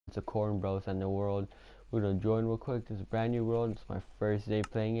It's a Corn Bros and the world. We're gonna join real quick. This is a brand new world. It's my first day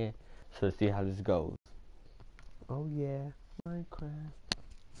playing it, so let's see how this goes. Oh yeah, Minecraft.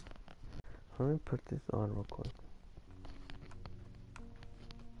 Let me put this on real quick.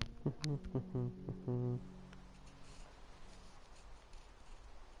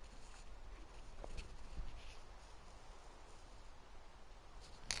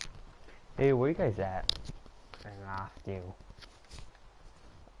 Hey, where you guys at? I lost you.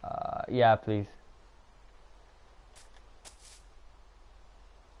 Yeah, please.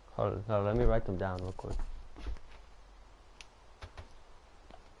 Hold on, let me write them down real quick.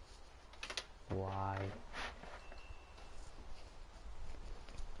 Why?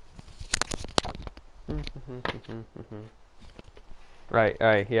 Right,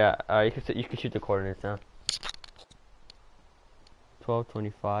 yeah. You can shoot the coordinates now.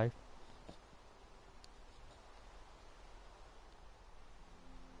 1225.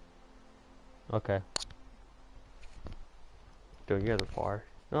 Okay. Dude, you guys are far.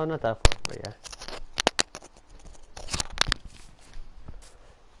 No, not that far, but yeah.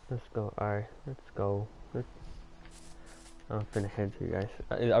 Let's go. Alright, let's go. I'm finna head to you guys.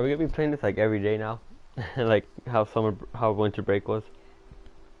 Are we gonna be playing this like every day now? Like how winter break was?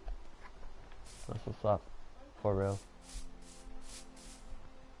 That's what's up. For real.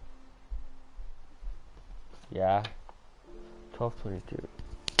 Yeah. 1222.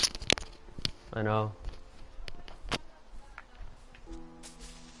 I know.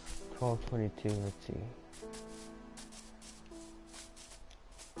 1222, let's see.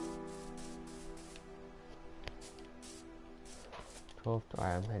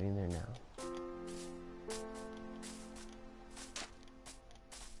 Alright, I'm heading there now.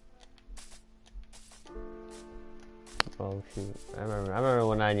 Oh shoot. I remember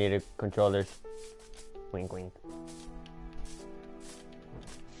when I needed controllers. Wink wink.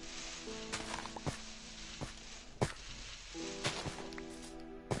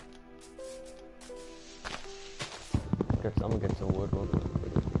 I'm gonna get some wood real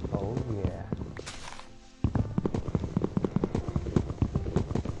quick. Oh yeah.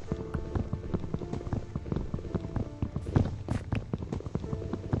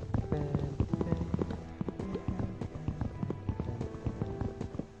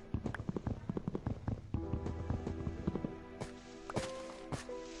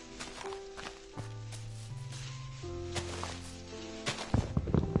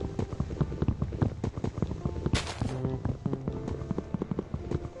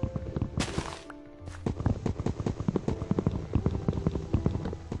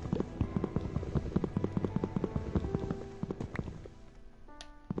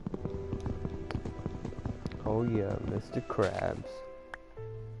 Oh yeah, Mr. Krabs.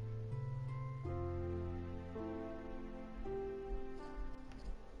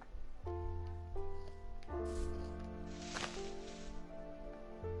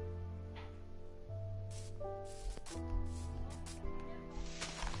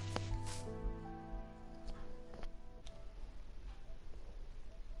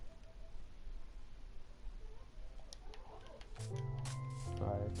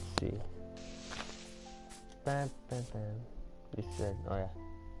 Alright, let's see. Bam, bam, bam. You said, oh yeah.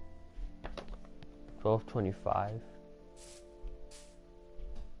 1225.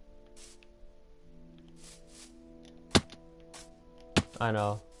 I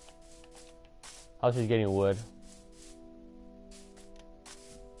know. I was just getting wood.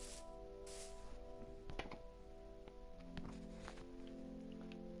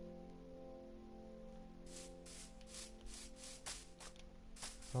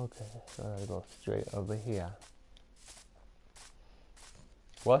 Okay, so I gotta go straight over here.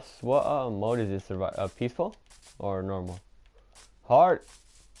 What mode is this? Peaceful or normal? Hard.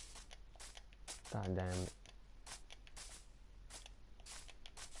 God damn it.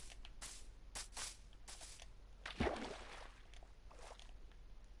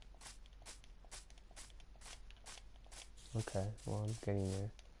 Okay, well I'm getting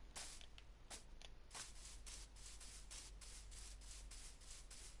there.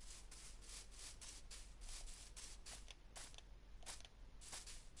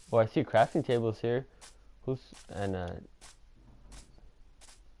 Oh, I see crafting tables here. I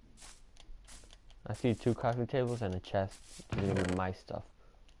see 2 crafting tables and a chest. These are gonna be my stuff.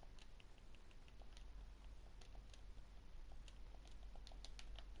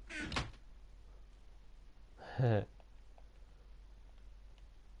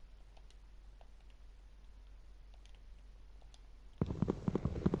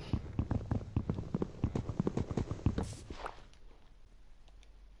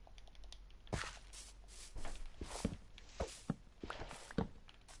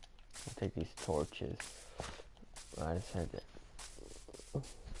 take these torches. I just had to.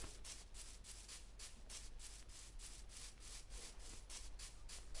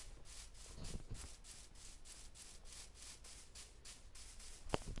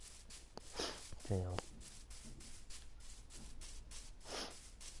 Damn.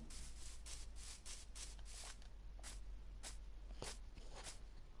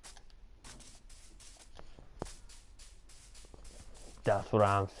 That's what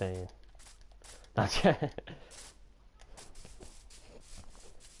I'm saying. Not yet.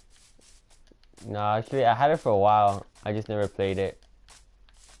 No, actually, I had it for a while. I just never played it.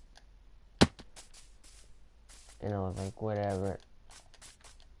 And I was like, whatever.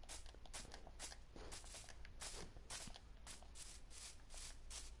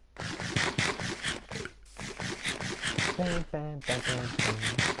 Bam, bam, bam, bam, bam.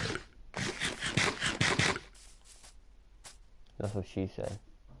 That's what she said.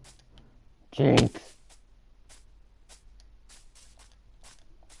 Jinx!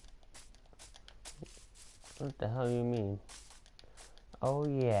 What the hell you mean? Oh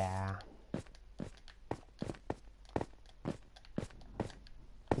yeah.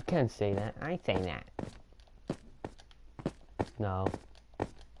 You can't say that. I ain't saying that. No.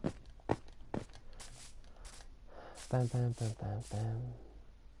 Bam, bam, bam, bam, bam.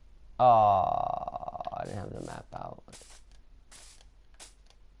 Oh, I didn't have the map out.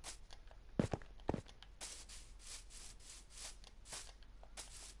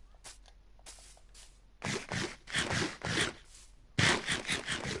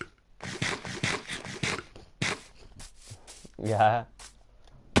 Yeah.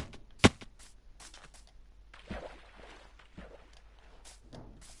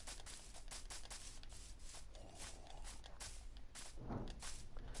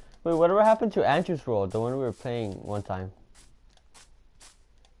 Wait, whatever happened to Andrew's World, the one we were playing one time?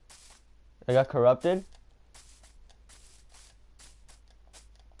 It got corrupted?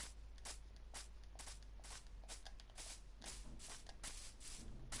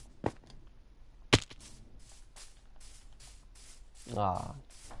 Ah.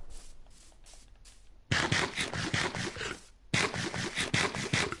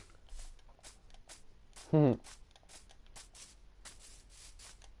 Hmm.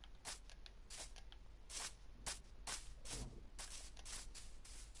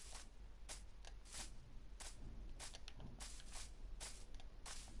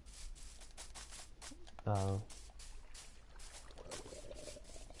 Oh.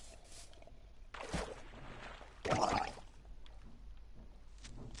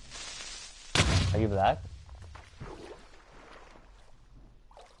 Are you black?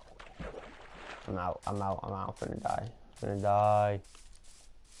 I'm out, I'm out, I'm out. Finna die. Finna die.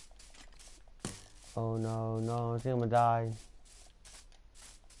 Oh no, no, I think I'm gonna die.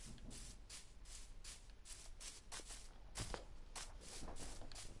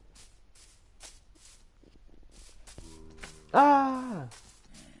 Ah!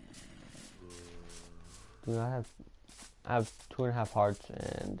 Dude, I have 2.5 hearts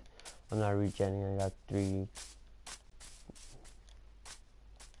and I'm not regenning. I got 3.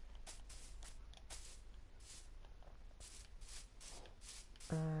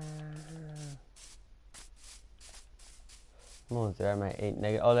 I'm almost there. I'm at 8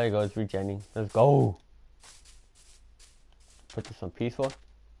 negative. Oh, there you go. It's regenning. Let's go. Put this on peaceful.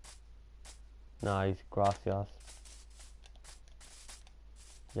 Nice. Gracias.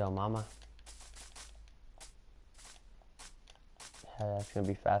 Yo, mama. Yeah, that's gonna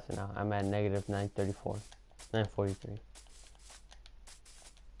be faster now. I'm at negative 934. 943.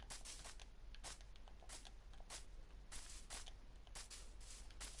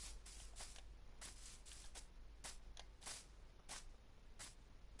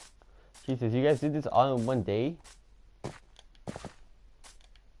 Jesus, you guys did this all in one day?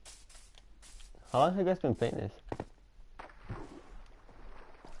 How long have you guys been playing this?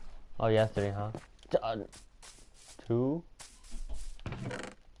 Oh, yesterday, huh? Done. 2.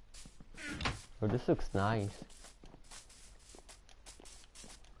 Oh, this looks nice.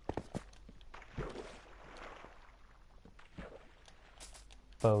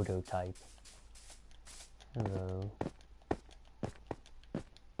 Photo type. Hello.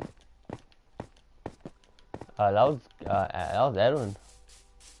 That was Edwin.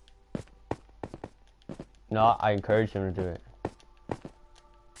 No, I encouraged him to do it.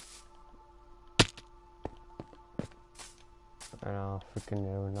 I know, freaking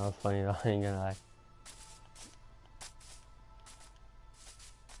Edwin. That was funny though. I ain't gonna lie.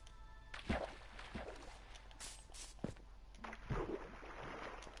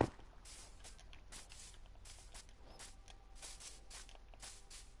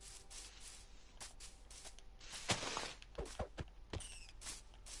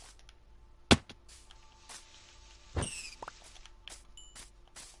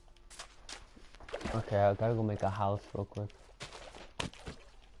 Okay, I gotta go make a house real quick.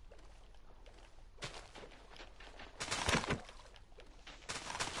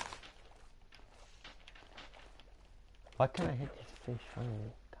 Why can't I hit this fish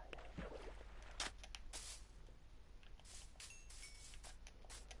finally?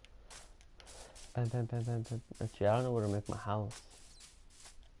 Actually, I don't know where to make my house.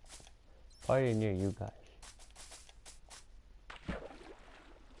 Probably near you guys.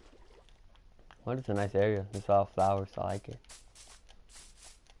 What is a nice area? It's all flowers, I like it.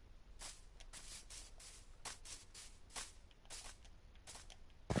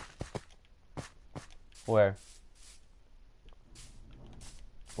 Where?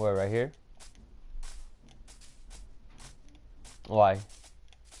 Where, right here? Why?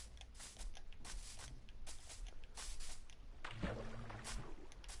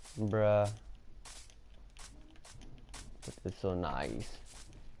 Bruh. It's so nice.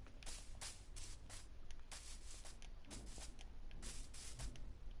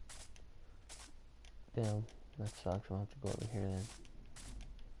 Damn, that sucks. I'll have to go over here then.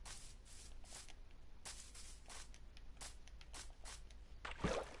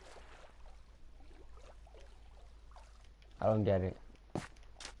 I don't get it.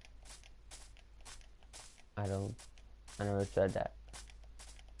 I never said that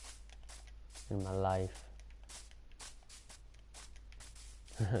in my life.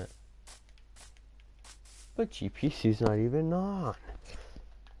 But GPC's not even on.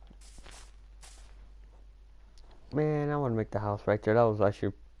 Man, I want to make the house right there. That was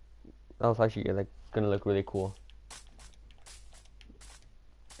actually like gonna look really cool.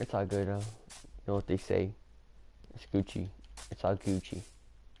 It's all good though. You know what they say? It's Gucci. It's all Gucci.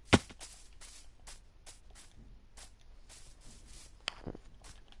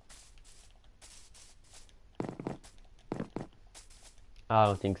 I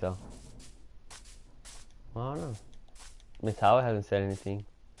don't think so. I don't know. Miss Howard hasn't said anything.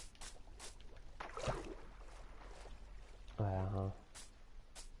 Uh-huh.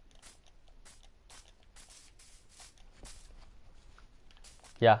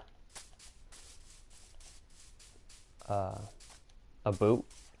 Yeah. A boot?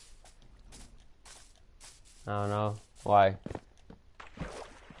 I don't know. Why?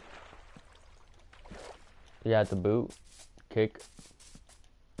 Yeah, the boot. Kick.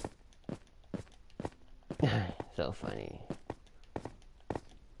 So funny.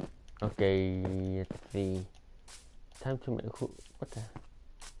 Okay, let's see. Time to make. What the?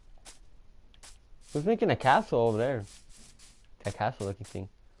 Who's making a castle over there? That castle looking thing.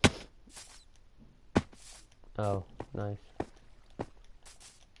 Oh, nice.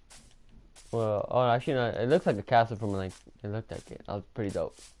 Well, oh, actually, no, it looks like a castle from like. It looked like it. That was pretty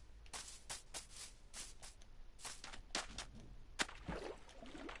dope.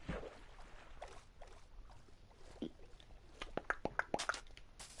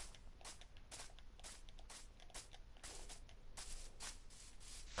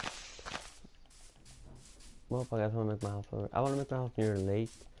 Well, I guess I want to make my house over. I want to make my house near a lake,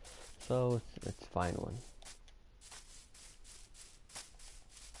 so it's fine one.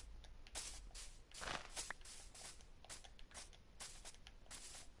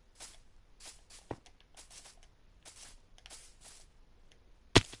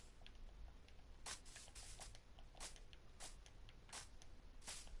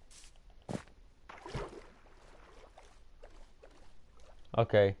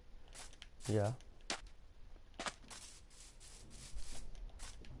 Okay. Yeah.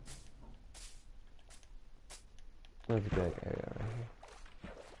 That's a good area right here.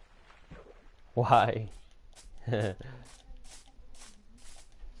 Why?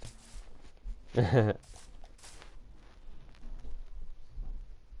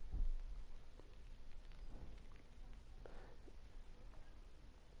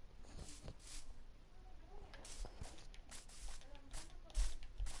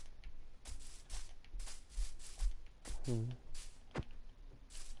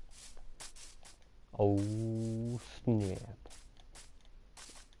 Oh snap.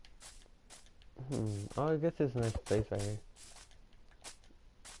 Oh, I guess there's a nice place right here.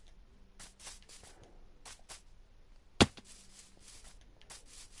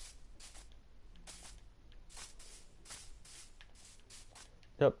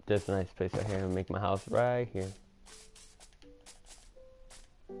 Yep, there's a nice place right here. I'm gonna make my house right here.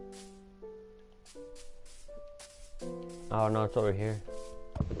 Oh no, it's over here.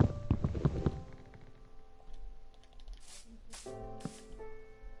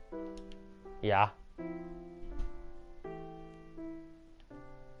 Yeah.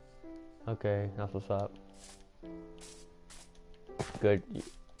 Okay, that's what's up. Good.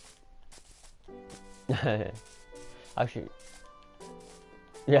 Actually,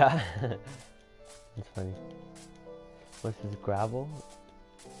 yeah. It's funny. What's this, gravel?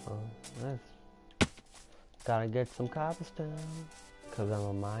 Oh, nice. Gotta get some cobblestone, cause I'm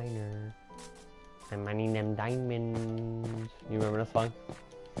a miner. I'm mining them diamonds. You remember that song?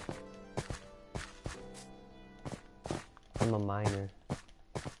 I'm a miner.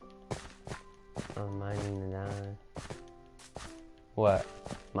 I'm mining the diamond. What?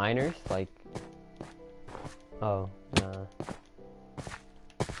 Miners? Like? Oh, nah.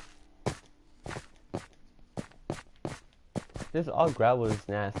 This all gravel is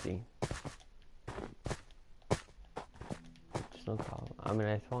nasty. Just no problem. I mean,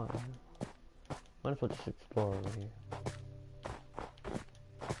 I just want. Might as well just explore over here.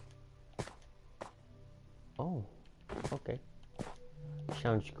 Oh, okay.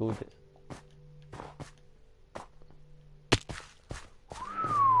 Sounds good.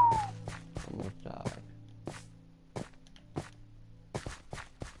 Almost died.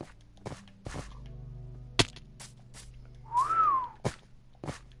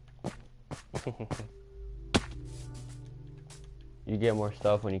 You get more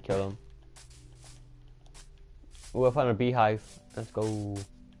stuff when you kill them. Ooh, I found a beehive. Let's go.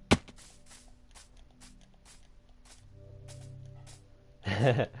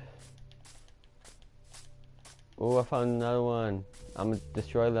 Ooh, I found another one. I'm gonna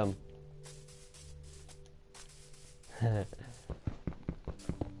destroy them.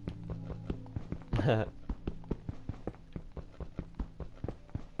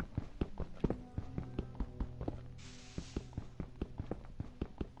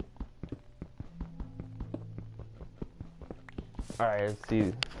 Alright, let's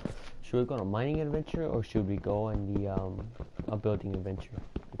see. Should we go on a mining adventure or should we go on the a building adventure?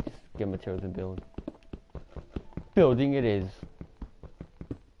 Just get materials and build. Building it is.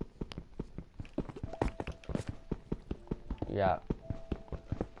 Yeah.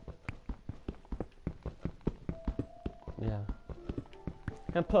 Yeah.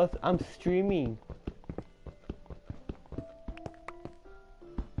 And plus, I'm streaming.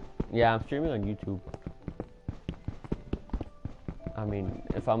 Yeah, I'm streaming on YouTube. I mean,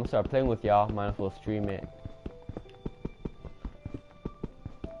 if I'm gonna start playing with y'all, might as well stream it.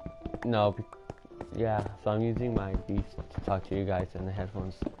 No, yeah, so I'm using my Beast to talk to you guys and the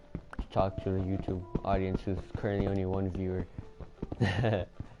headphones to talk to the YouTube audience who's currently only one viewer.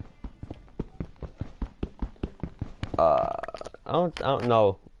 I don't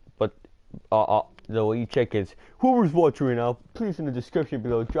know, but the way you check is whoever's watching right now, please in the description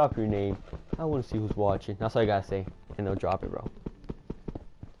below drop your name. I want to see who's watching. That's all I gotta say, and they'll drop it, bro.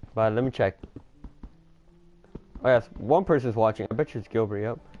 But let me check. Oh yes, one person's watching. I bet you it's Gilbert.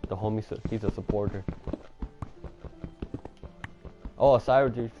 Yep, the homie. He's a supporter. Oh, Syra,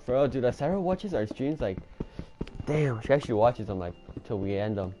 dude, for real, dude. Syra watches our streams. Like, damn, she actually watches them like until we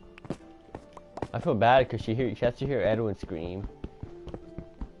end them. I feel bad because she has to hear Edwin scream.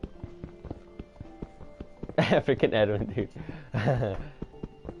 Freaking Edwin, dude.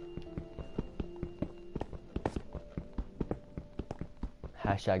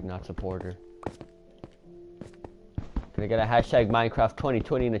 Hashtag not supporter. Can I get a hashtag Minecraft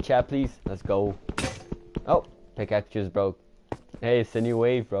 2020 in the chat, please? Let's go. Oh, pickaxe just broke. Hey, it's a new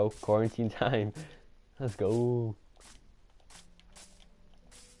wave, bro. Quarantine time. Let's go.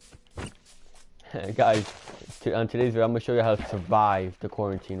 Guys, on today's video, I'm going to show you how to survive the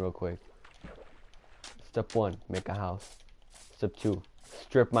quarantine real quick. Step 1, make a house. Step 2,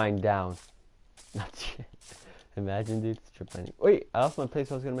 strip mine down. Imagine, dude, strip mining. Wait, I lost my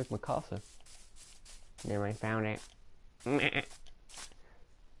place. I was going to make my casa. There, I found it.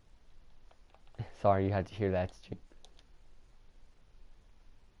 Sorry, you had to hear that stream.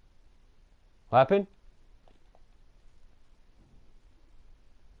 What happened?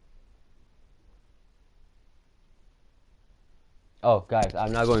 Oh, guys,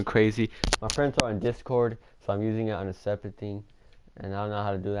 I'm not going crazy. My friends are on Discord, so I'm using it on a separate thing. And I don't know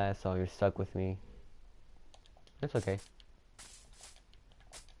how to do that, so you're stuck with me. It's okay.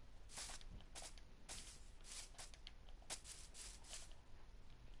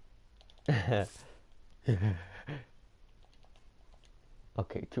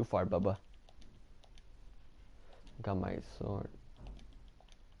 Okay, too far, Bubba. Got my sword.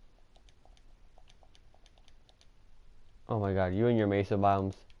 Oh my god, you and your mesa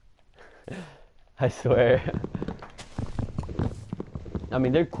bombs. I swear. I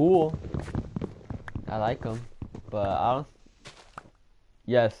mean, they're cool. I like them. But I don't...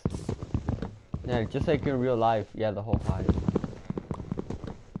 Yes. Yeah, just like in real life. Yeah, the whole time.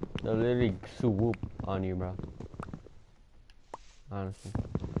 They'll literally swoop on you, bro. Honestly.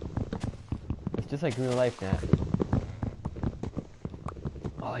 It's Just like real life now.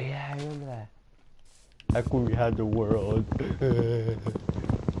 Oh yeah, I remember that. Back when we had the world.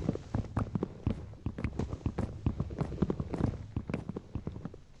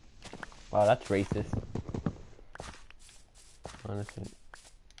 Wow, that's racist. Honestly.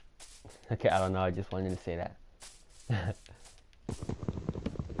 Okay, I don't know, I just wanted to say that.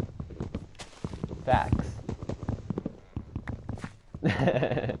 Facts.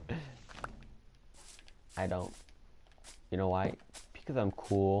 I don't. You know why? Because I'm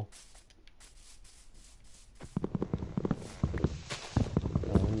cool.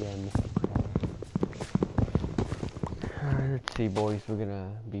 Oh yeah, Mr. Krabs. Let's see, boys. We're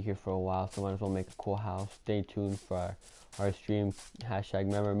gonna be here for a while, so might as well make a cool house. Stay tuned for our stream. Hashtag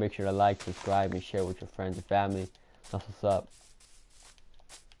remember, make sure to like, subscribe, and share with your friends and family. That's what's up.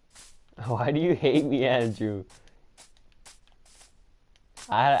 Why do you hate me, Andrew?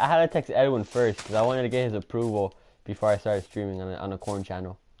 I had to text Edwin first because I wanted to get his approval before I started streaming on the Corn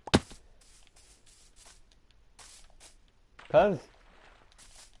channel. Cause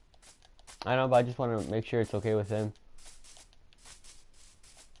I know, but I just want to make sure it's okay with him.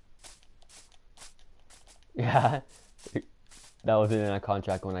 Yeah, that wasn't in a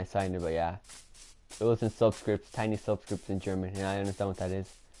contract when I signed it, but yeah, it was in subscripts, tiny subscripts in German, and I understand what that is.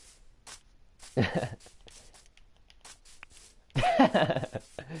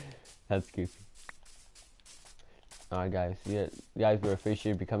 That's goofy. Alright guys, yeah, guys, we're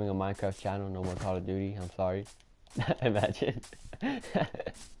officially becoming a Minecraft channel, no more Call of Duty, I'm sorry. Imagine. That'd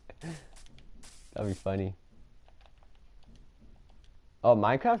be funny. Oh,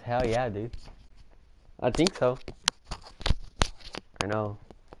 Minecraft? Hell yeah, dude. I think so. I know.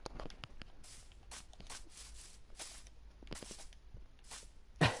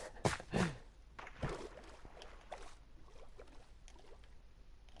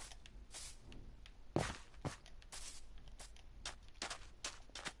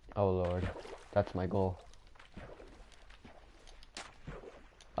 Oh lord, that's my goal.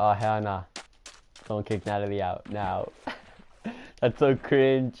 Oh hell nah. Someone kick Natalie out now. That's so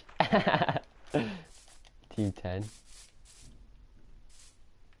cringe. Team 10.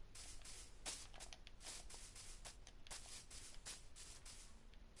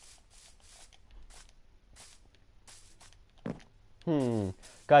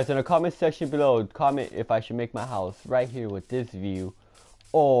 Guys, in the comment section below, comment if I should make my house right here with this view,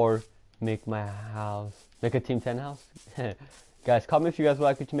 or make my house, make a Team 10 house. Guys, comment if you guys would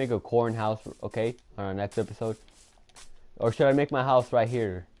like me to make a corn house, okay, on our next episode. Or should I make my house right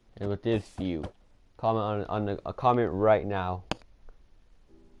here and with this view? Comment on a comment right now.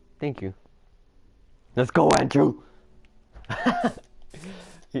 Thank you. Let's go, Andrew.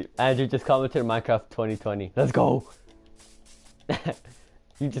 Andrew just commented Minecraft 2020. Let's go.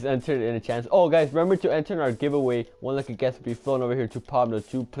 You just entered in a chance. Oh, guys, remember to enter in our giveaway. One lucky guest will be flown over here to Pablo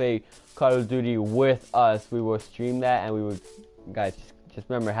to play Call of Duty with us. We will stream that, and we will, guys, just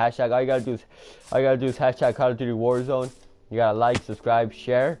remember hashtag. All you gotta do is hashtag Call of Duty Warzone. You gotta like, subscribe,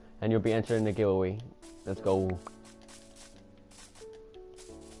 share, and you'll be entered in the giveaway. Let's go.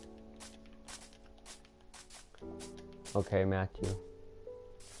 Okay, Matthew.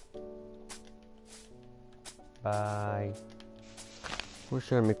 Bye. Where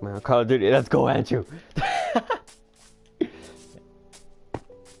should I make my Call of Duty? Let's go, Andrew.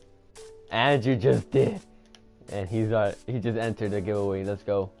 Andrew just did, and he just entered the giveaway. Let's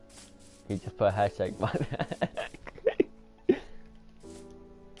go. He just put hashtag.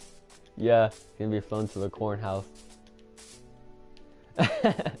 Yeah, he's gonna be flown to the corn house.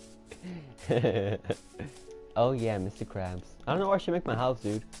 Oh yeah, Mr. Krabs. I don't know where I should make my house,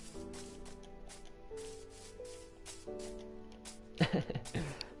 dude.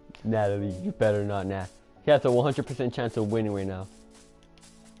 Natalie, you better not, Nat. He has a 100% chance of winning right now.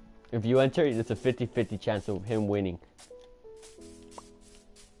 If you enter, it's a 50-50 chance of him winning.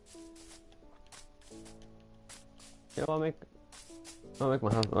 You know, I'll make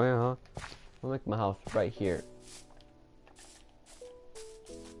my house. Oh yeah, huh? I'll make my house right here.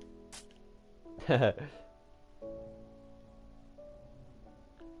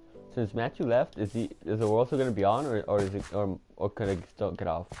 Since Matthew left, is the world still gonna be on, or is it or could I still get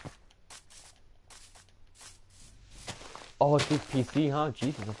off? Oh, it's his PC, huh?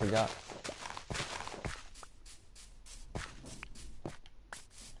 Jesus, I forgot.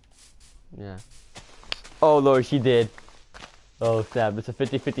 Yeah. Oh Lord, she did. Oh snap! It's a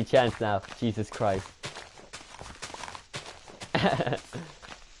 50-50 chance now. Jesus Christ.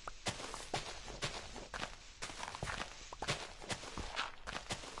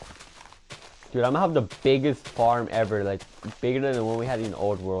 Dude, I'm gonna have the biggest farm ever, like bigger than the one we had in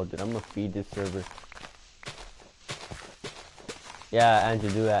Old World. Dude, I'm gonna feed this server. Yeah, Andrew,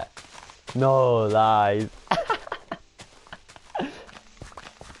 do that. No lies.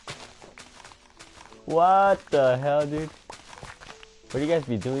 What the hell, dude? What do you guys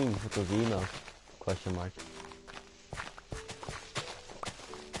be doing with those emails? Question mark.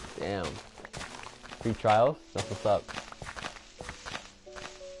 Damn. Free trials? That's what's up.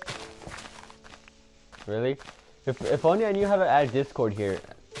 Really? If only I knew how to add Discord here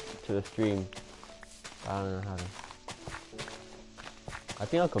to the stream. I don't know how to. I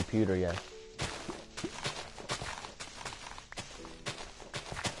think on computer, yes.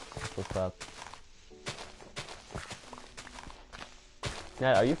 That's what's up.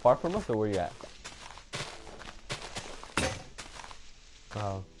 Nat, are you far from us or where you at?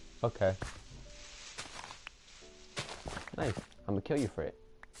 Oh, okay. Nice. I'm gonna kill you for it.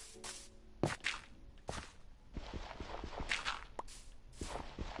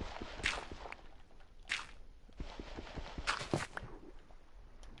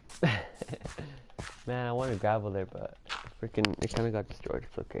 Man, I wanted gravel there, but freaking it kind of got destroyed.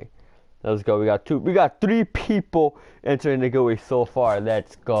 It's okay. Let's go. We got 3 people entering the giveaway so far.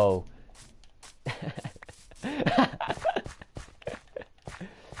 Let's go. That's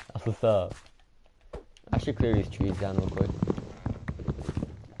what's up. I should clear these trees down real quick.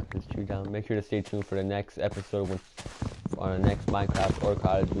 This tree down. Make sure to stay tuned for the next episode on the next Minecraft or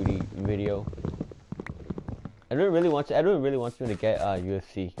Call of Duty video. Edwin really wants me to get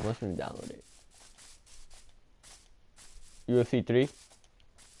UFC. He wants me to download it. UFC 3?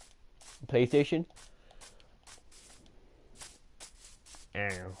 PlayStation?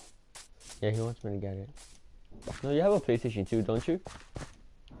 Yeah, he wants me to get it. No, you have a PlayStation 2, don't you?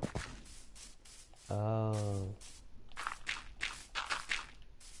 Oh.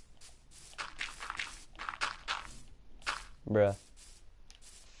 Bruh.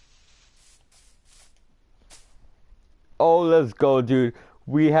 Oh, let's go, dude.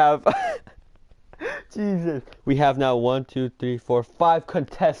 We have... Jesus. We have now 1, 2, 3, 4, 5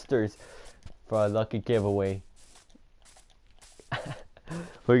 contesters for a lucky giveaway.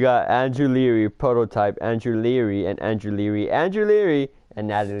 We got Andrew Leary, Prototype, Andrew Leary, and Andrew Leary, Andrew Leary, and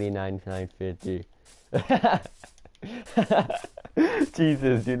Natalie9950.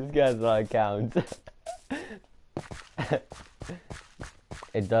 Jesus, dude, this guy's not accounts.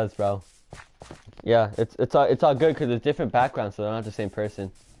 It does, bro. Yeah, it's all good because it's different backgrounds, so they're not the same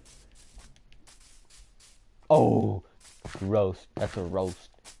person. Oh, roast. That's a roast.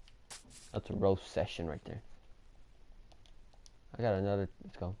 That's a roast session right there. I got another.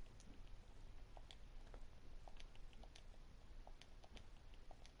 Let's go.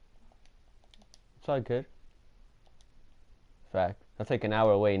 It's all good. Fact. That's like an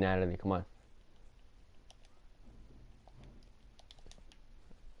hour away, Natalie. Come on.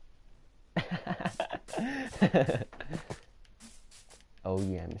 Oh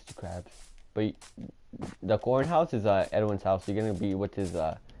yeah, Mr. Krabs. But the corn house is Edwin's house. So you're gonna be with his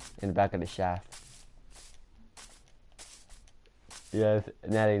in the back of the shaft. Yes,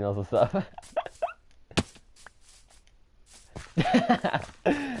 Natalie knows what's up.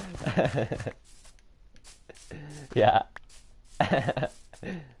 Yeah.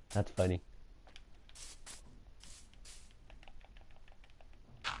 That's funny.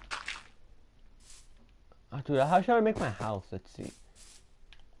 Oh, dude, how should I make my house? Let's see.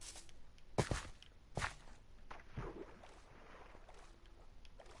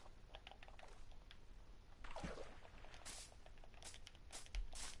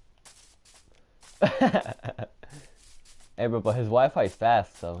 Hey, bro, but his Wi-Fi is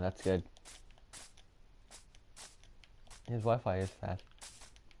fast, so that's good. His Wi-Fi is fast.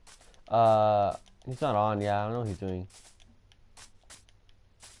 He's not on. Yeah, I don't know what he's doing.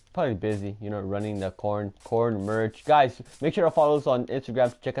 Probably busy, you know, running the corn merch. Guys, make sure to follow us on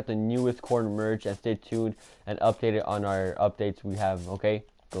Instagram to check out the newest corn merch and stay tuned and updated on our updates we have. Okay,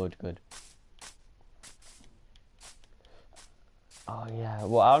 good. Oh yeah.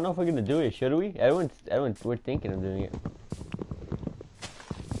 Well, I don't know if we're gonna do it. Should we? Everyone's we're thinking of doing it.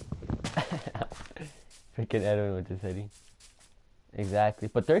 Freaking Edwin with this hoodie. Exactly,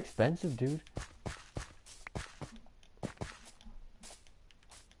 but they're expensive, dude.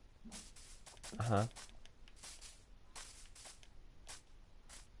 Uh-huh.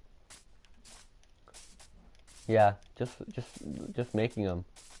 Yeah, just making them.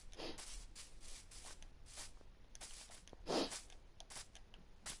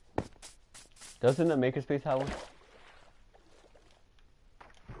 Doesn't the Makerspace have one?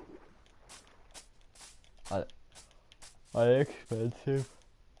 Are they expensive?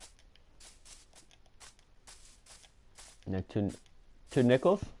 Now two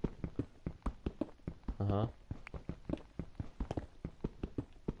nickels. Uh-huh.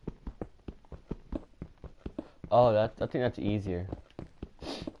 Oh, I think that's easier.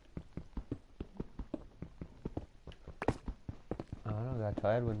 I don't know, got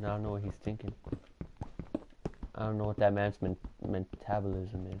tired with. I don't know what he's thinking. I don't know what that man's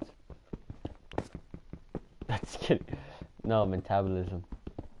metabolism is. That's kidding. No, metabolism.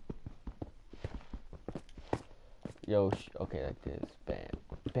 Yo, okay, like this. Bam,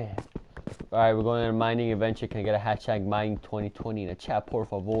 bam. Alright, we're going on a mining adventure. Can I get a hashtag mining 2020 in a chat, por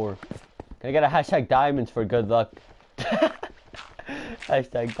favor? Can I get a hashtag diamonds for good luck?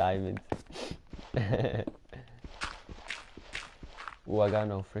 Hashtag diamonds. Ooh, I got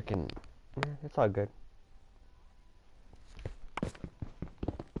no freaking. It's all good.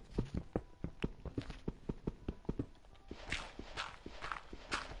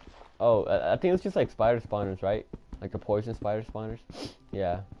 Oh, I think it's just like spider spawners, right? Like the poison spider spawners.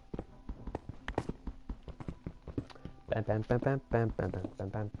 Yeah. Bam, bam, bam, bam, bam, bam, bam, bam,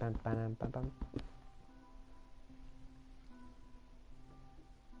 bam, bam, bam, bam, bam.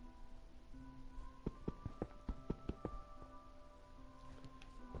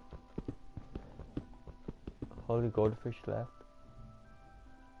 Holy goldfish left.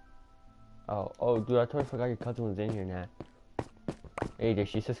 Oh, dude, I totally forgot your cousin was in here now. Hey, did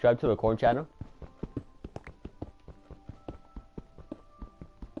she subscribe to the corn channel?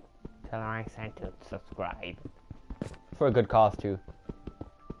 Tell her I sent to subscribe. For a good cause, too.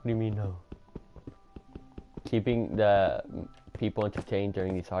 What do you mean, no? Keeping the people entertained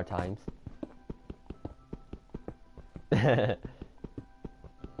during these hard times.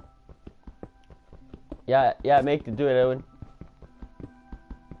 Yeah, do it, Edwin.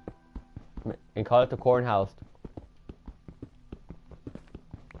 And call it the corn house.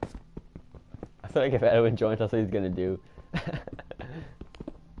 I feel like if Edwin joins, that's what he's gonna do.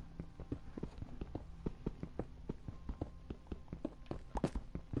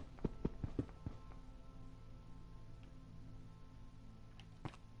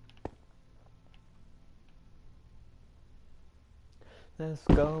 Let's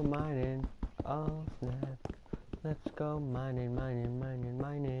go mining. Oh snap. Let's go mining, mining, mining,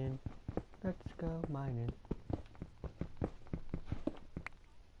 mining. Let's go mining.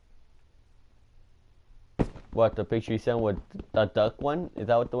 What, the picture you sent with the duck one? Is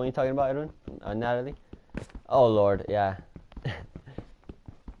that what the one you're talking about, Edwin? Natalie? Oh lord, yeah. I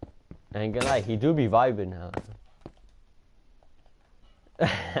ain't gonna lie, he do be vibing, huh?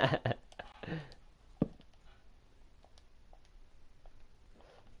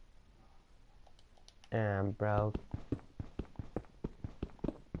 I'm broke.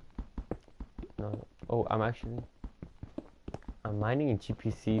 No. Oh, I'm mining in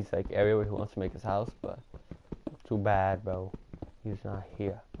GPC's like area where he wants to make his house, but too bad, bro. He's not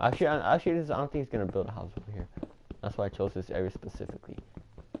here. Actually, I don't think he's gonna build a house over here. That's why I chose this area specifically.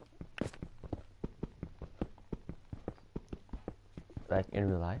 Like in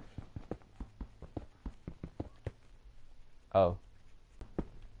real life. Oh.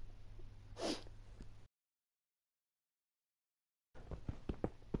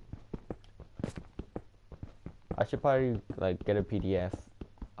 I should probably like get a PDF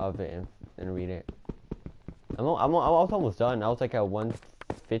of it and read it. I was almost done. I was like at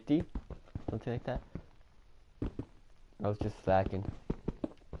 150, something like that. I was just slacking.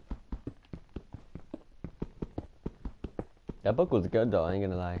 That book was good though. I ain't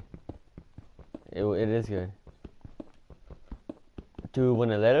gonna lie. It is good. Dude, when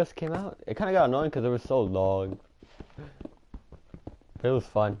the letters came out, it kind of got annoying because it was so long. But it was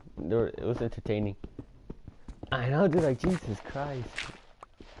fun. It was entertaining. I know, dude. Like Jesus Christ.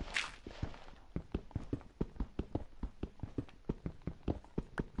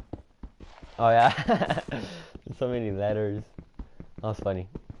 Oh yeah, so many letters. That was funny.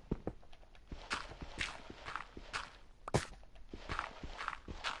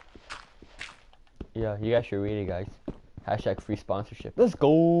 Yeah, you guys should read it, guys. Hashtag free sponsorship. Let's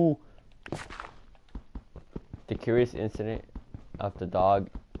go. The curious incident of the dog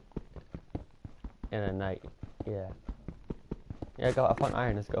in a night. Yeah. Yeah, I found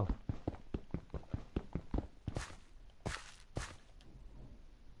iron. Let's go.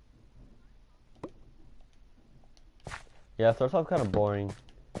 Yeah, starts off kind of boring.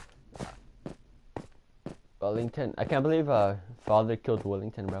 Wellington. I can't believe father killed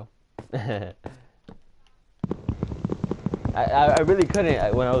Wellington, bro. I really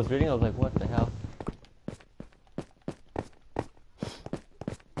couldn't. When I was reading, I was like, what the hell?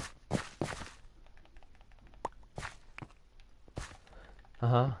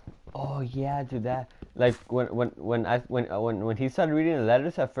 Uh-huh. Oh, yeah, dude, that Like when he started reading the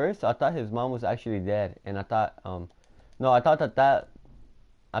letters at first, I thought his mom was actually dead, and I thought no, I thought that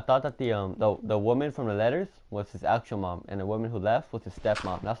the woman from the letters was his actual mom, and the woman who left was his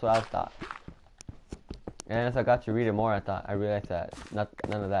stepmom. That's what I thought. And as I got to read it more, I realized that none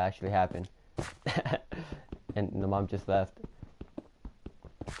of that actually happened, and the mom just left.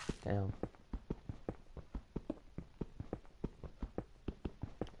 Damn.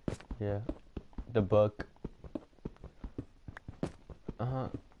 Yeah. The book. Uh-huh.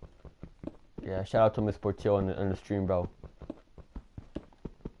 Yeah, shout out to Miss Portillo on the stream, bro.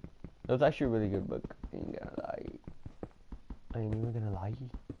 It was actually a really good book. I ain't gonna lie. I ain't even gonna lie.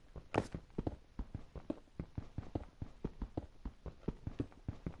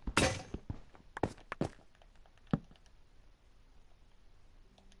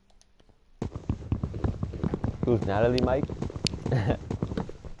 Who's Natalie, Mike?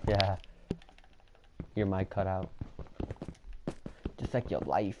 Yeah. Your mic cut out. Just like your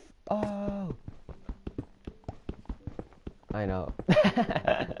life. Oh! I know.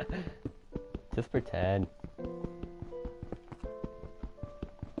 Just pretend.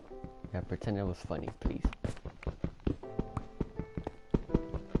 Yeah, pretend it was funny, please.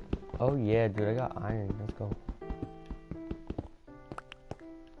 Oh yeah, dude, I got iron. Let's go.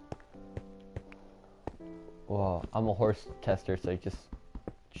 Well, I'm a horse tester, so just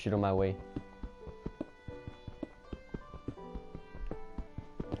shoot on my way.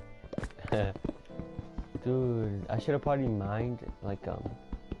 Dude, I should have probably mined, like,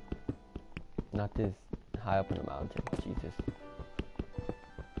 not this high up in the mountain. Jesus.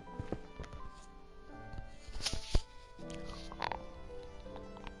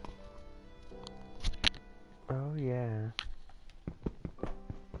 Oh, yeah.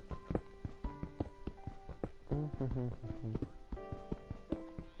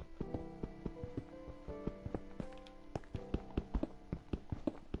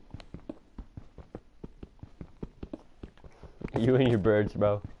 You and your birds,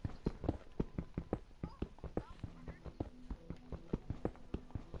 bro.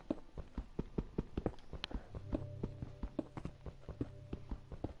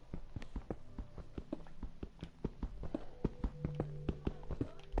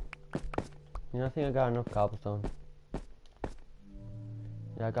 You know, I think I got enough cobblestone.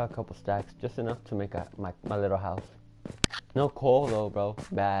 Yeah, I got a couple stacks, just enough to make my little house. No coal though, bro.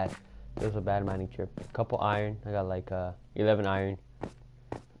 Bad. It was a bad mining trip. Couple iron. I got like 11 iron.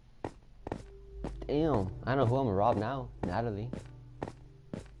 Damn. I know who I'm gonna rob now. Natalie.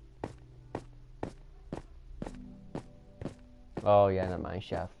 Oh yeah, that mine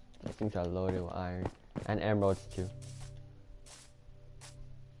shaft. These things are loaded with iron and emeralds too.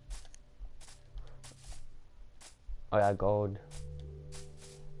 Oh yeah, gold.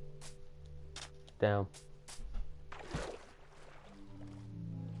 Damn.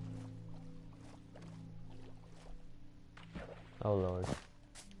 Oh lord.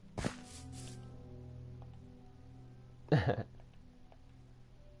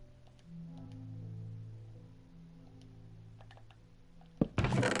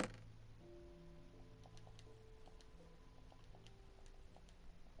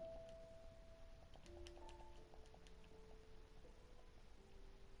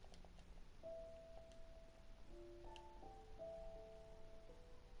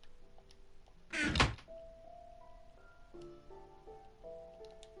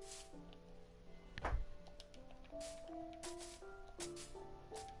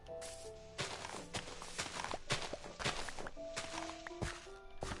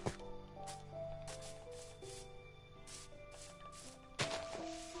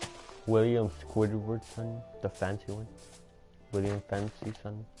 William Squidward's son, the fancy one. William Fancy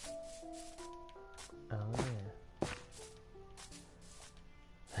son. Oh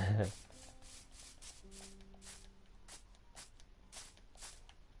yeah.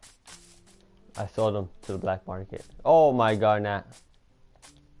 I sold them to the black market. Oh my god, Nat.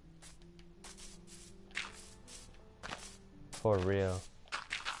 For real.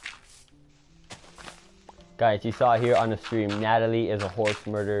 Guys, you saw it here on the stream. Natalie is a horse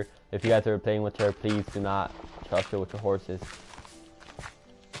murderer. If you guys are playing with her, please do not trust her with your horses.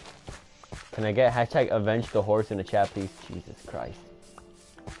 Can I get hashtag avenge the horse in the chat, please? Jesus Christ.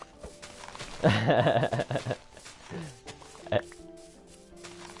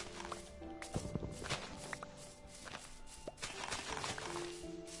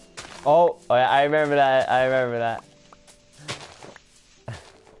 Oh, I remember that. I remember that.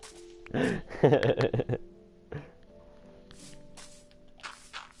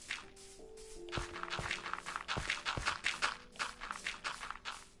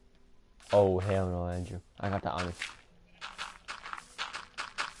 Oh, hell no, Andrew. I got that honest.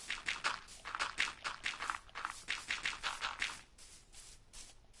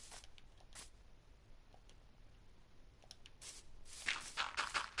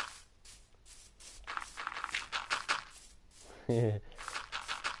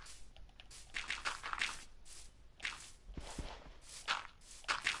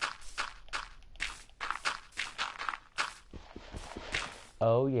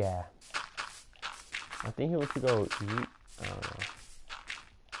 Oh, yeah. I think he wants to go eat. I don't know.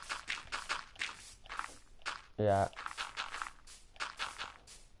 Yeah.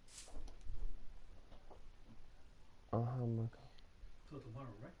 Oh my god. So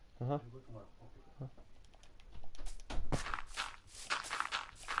tomorrow, right? Uh-huh. You go tomorrow. Okay.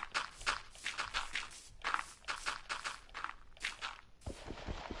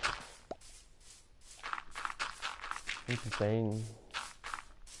 He's playing.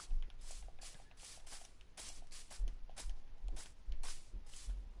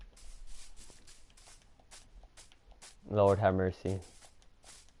 Lord have mercy.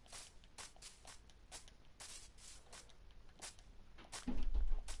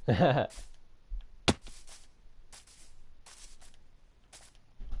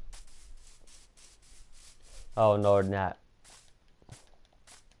 Oh, Lord, Nat.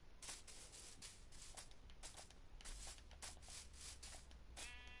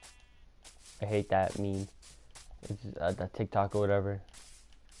 I hate that meme. It's that TikTok or whatever.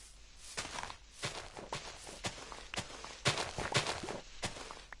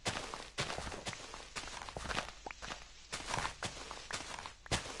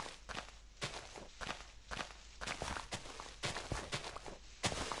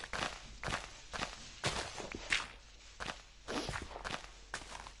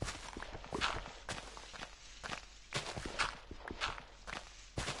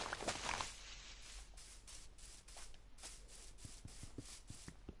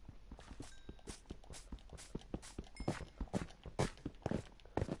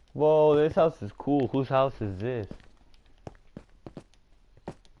 Whoa, this house is cool. Whose house is this?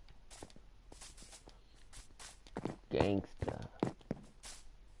 Gangsta.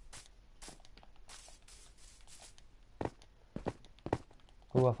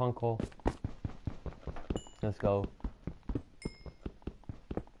 Who a Funko? Let's go.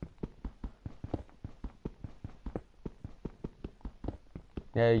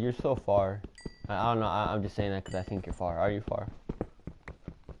 Yeah, you're so far. I don't know. I'm just saying that because I think you're far. Are you far?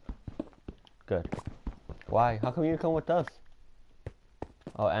 Good. Why? How come you didn't come with us?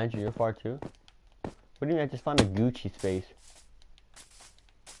 Oh, Andrew, you're far too? What do you mean I just found a Gucci space?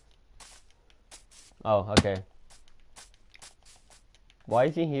 Oh, okay. Why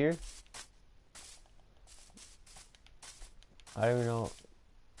is he here? I don't even know.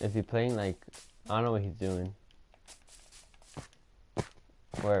 Is he playing like... I don't know what he's doing.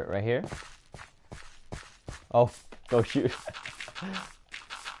 Where? Right here? Oh, go shoot.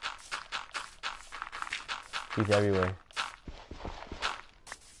 He's everywhere.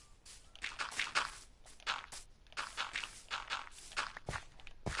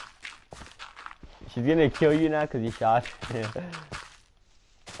 She's gonna kill you now because you shot.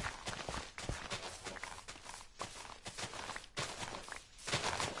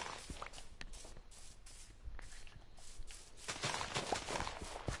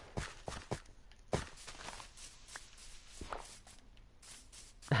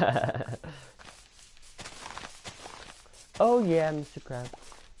 Oh yeah, Mr. Krabs.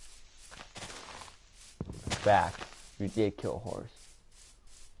 Back. You did kill a horse.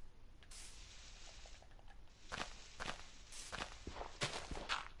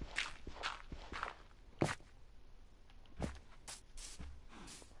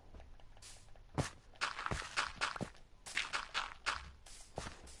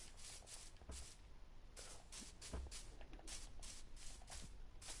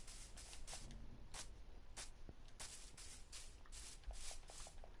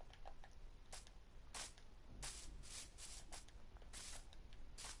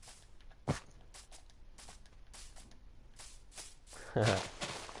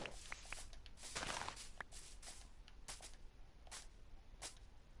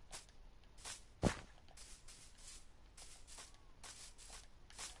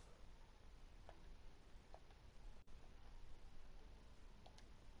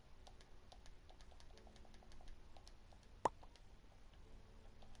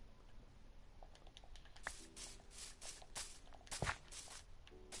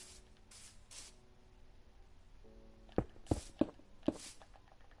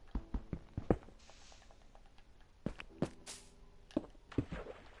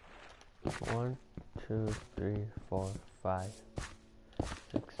 1, 2, 3, 4, 5,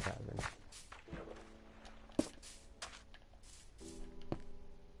 6, 7.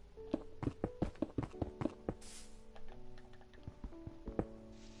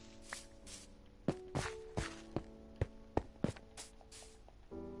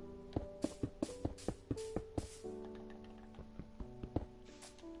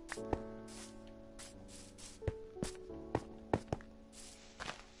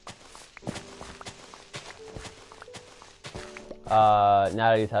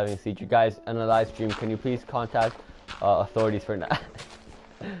 Natalie's having a seizure. Guys, on a live stream, can you please contact authorities for that?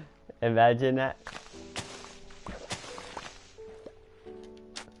 Imagine that.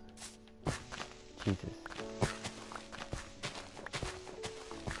 Jesus.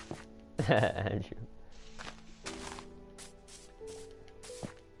 Andrew.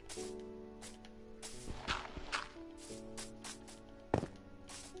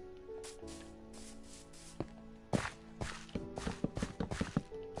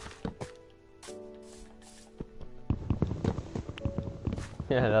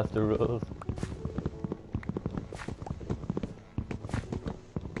 Yeah, that's the rules.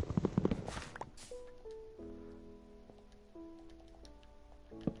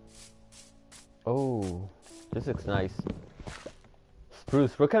 Oh, this looks nice.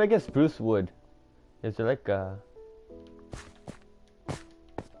 Spruce. Where can I get spruce wood? Is there like a...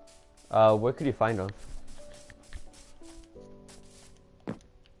 where could you find them?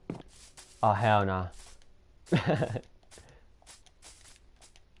 Oh, hell nah.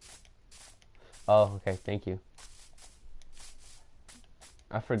 Oh, okay, thank you.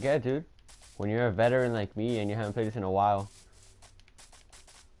 I forget, dude. When you're a veteran like me and you haven't played this in a while.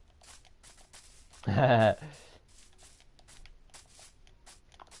 Do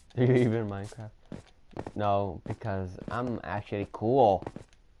you even Minecraft? No, because I'm actually cool.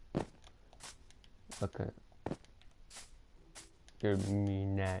 Okay. You're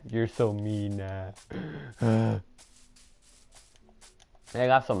mean at. You're so mean at. I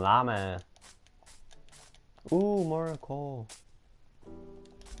got some llama. Ooh, more coal.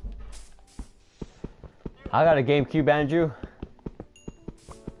 I got a GameCube, Andrew.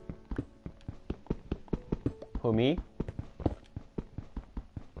 Who, me?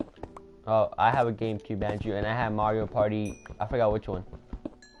 Oh, I have a GameCube, Andrew, and I have Mario Party. I forgot which one.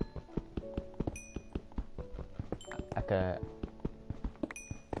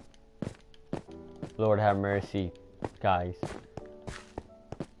 Lord have mercy, guys.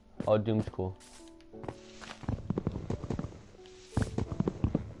 Oh, Doom's cool.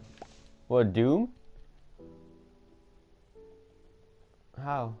 What, Doom?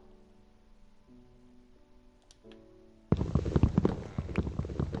 How?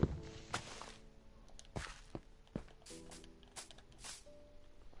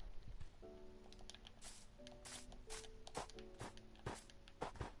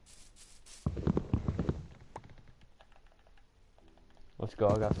 Let's go,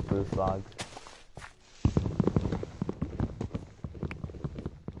 I got spruce logs.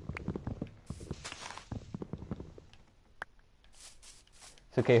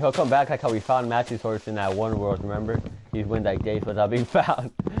 It's okay, he'll come back like how we found Matthew's horse in that one world, remember? He's went like days without being found.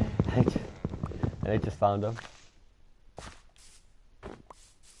 and I just found him.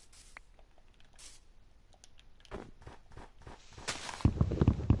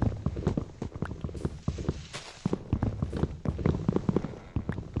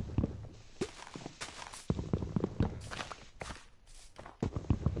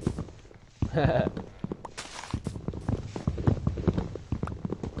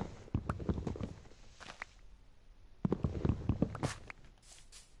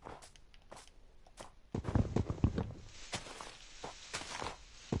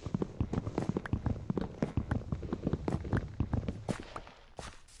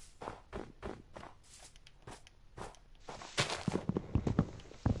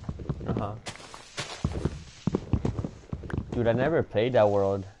 Dude, I never played that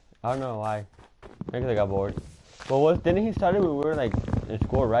world. I don't know why. Maybe I got bored. Well, didn't he start it when we were like in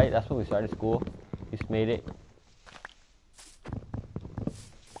school, right? That's when we started school. He just made it.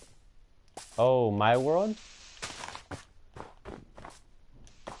 Oh, my world?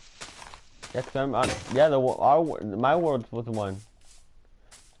 Yeah, yeah, my world was the one.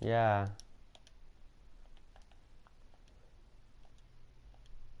 Yeah.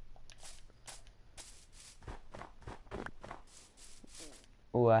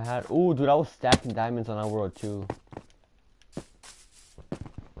 Dude, I was stacking diamonds on our world too.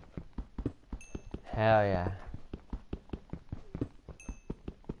 Hell yeah.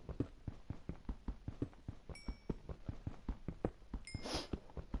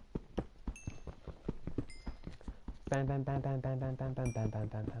 Bam, bam, bam, bam, bam, bam, bam, bam, bam, bam,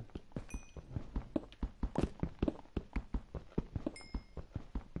 bam, bam.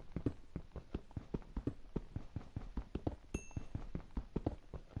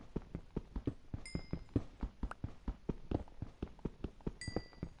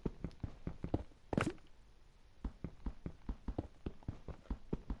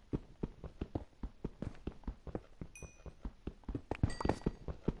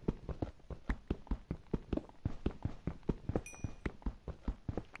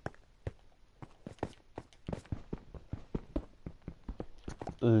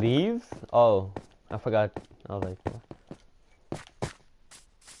 Leaves? Oh, I forgot. I was like,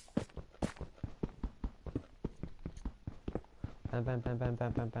 bam, bam, bam, bam,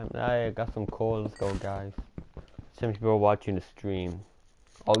 bam, bam, bam. I got some coal. Let's go, guys. Some people are watching the stream.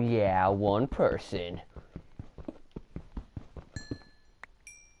 Oh yeah, one person.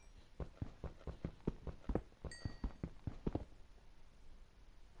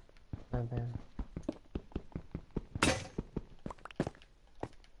 Bam, bam.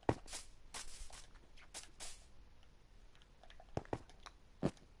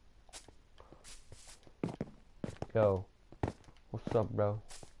 Yo, what's up, bro?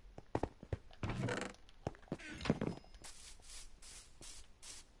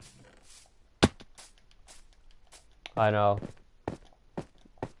 I know.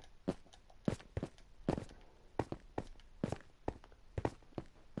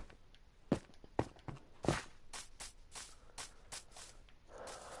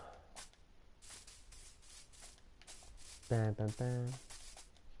 Bam, bam, bam.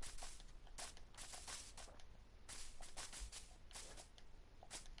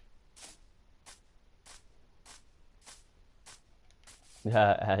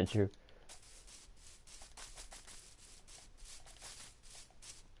 Yeah, Andrew.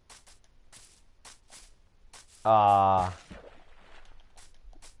 Ah.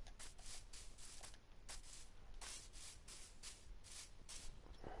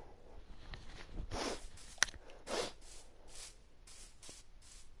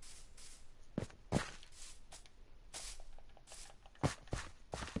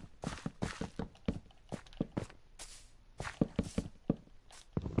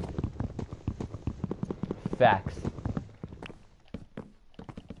 Facts.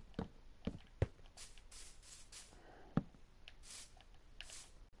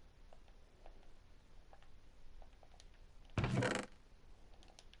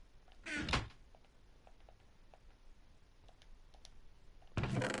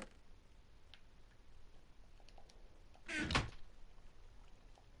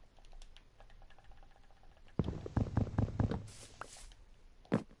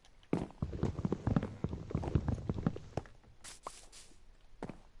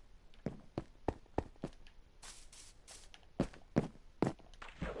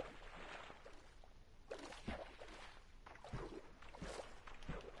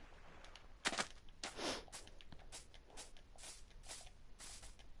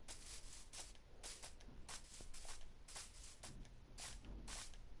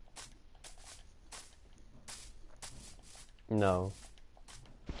 No.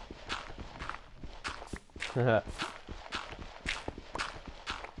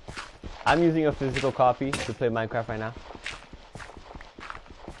 I'm using a physical copy to play Minecraft right now.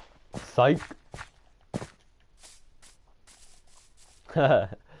 Psych.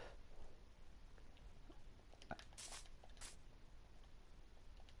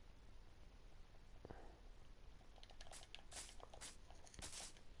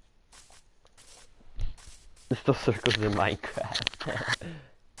 There's still circles in Minecraft.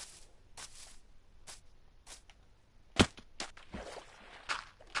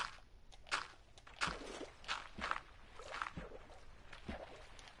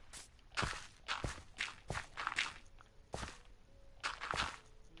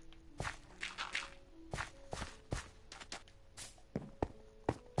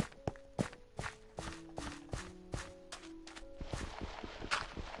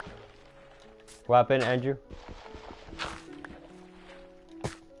 What happened, Andrew?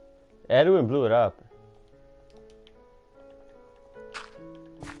 Edwin blew it up.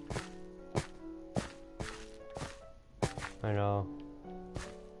 I know.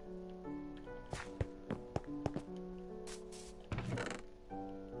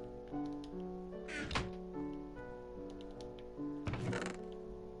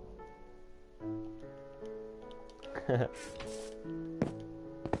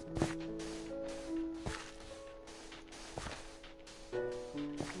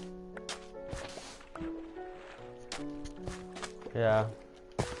 Yeah.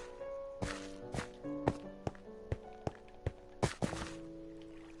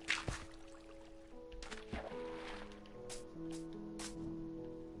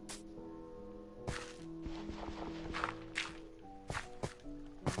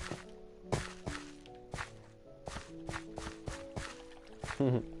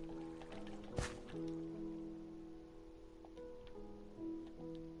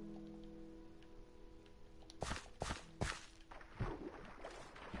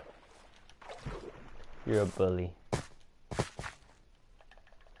 You're a bully.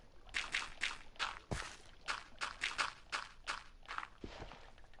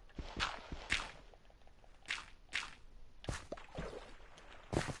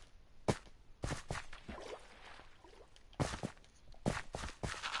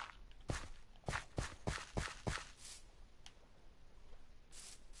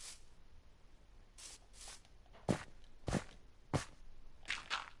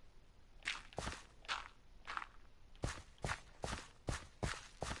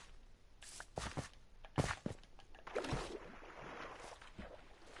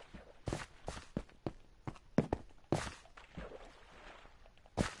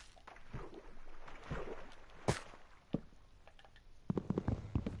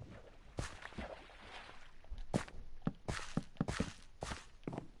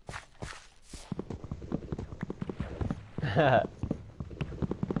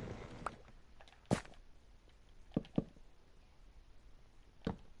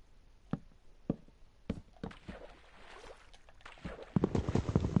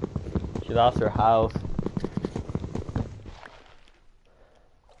 She lost her house.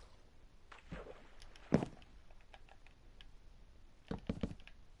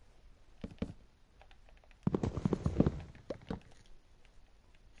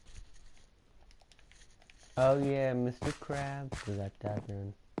 Oh yeah, Mr. Krabs. We got that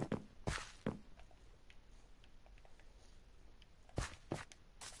then.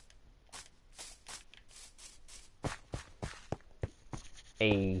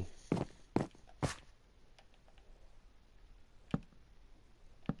 Hey.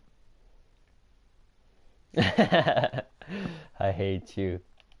 I hate you.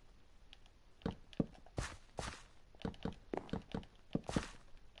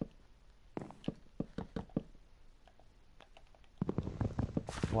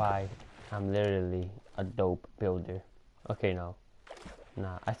 Why? I'm literally a dope builder. Okay, no.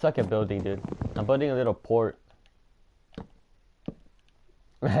 Nah, I suck at building, dude. I'm building a little port.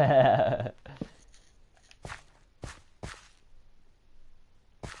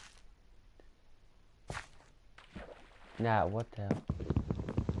 Nah, what the hell?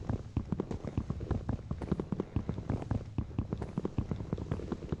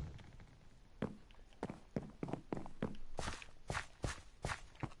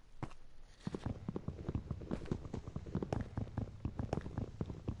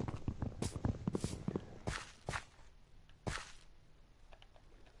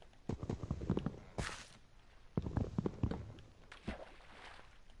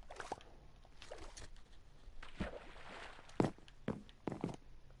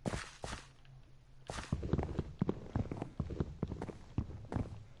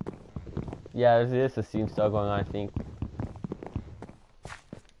 Yeah, there's a scene still going on, I think.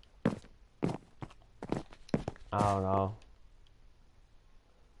 I don't know.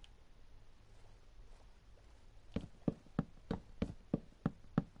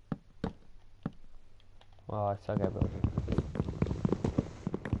 Well, I suck at building.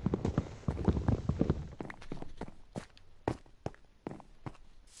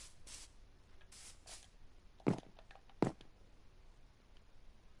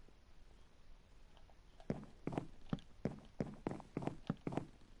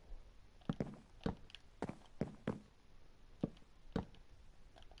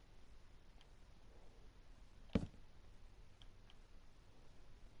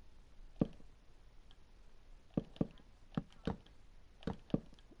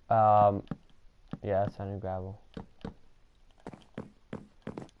 Yeah, sand and gravel.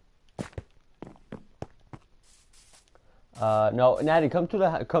 No, Natty, come to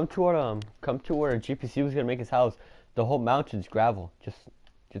where GPC was gonna make his house. The whole mountain's gravel.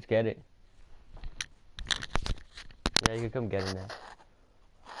 Just get it. Yeah, you can come get it now.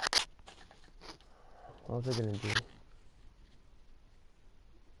 What was I gonna do?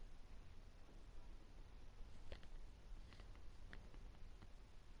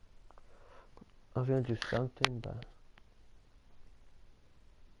 I was gonna do something, but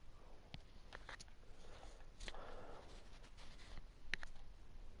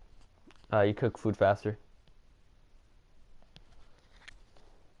you cook food faster.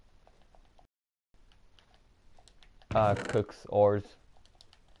 Cooks ores.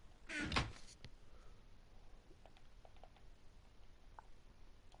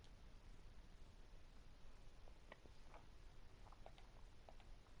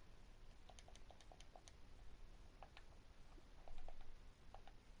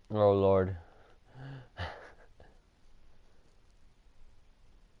 Oh Lord.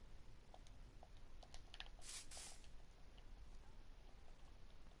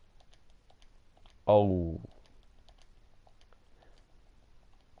 Oh.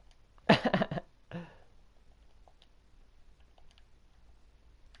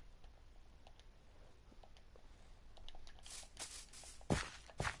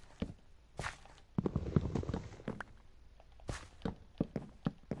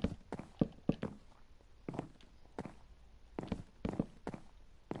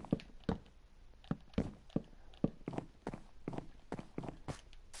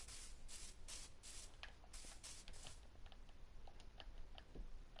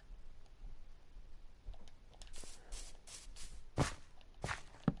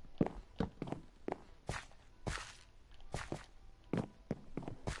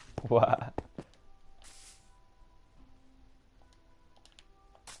 What?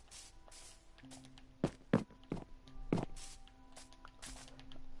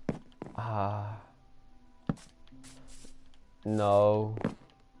 Ah. No.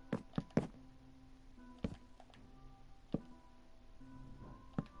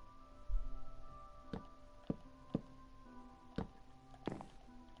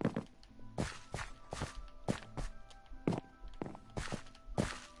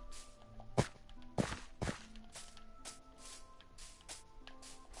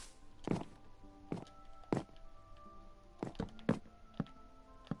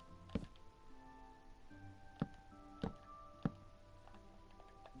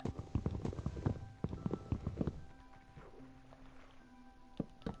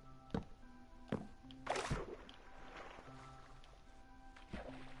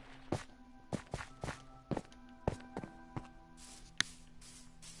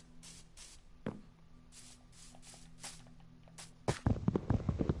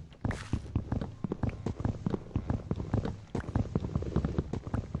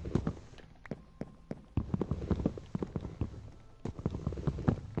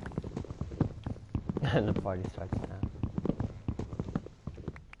 And the party starts now.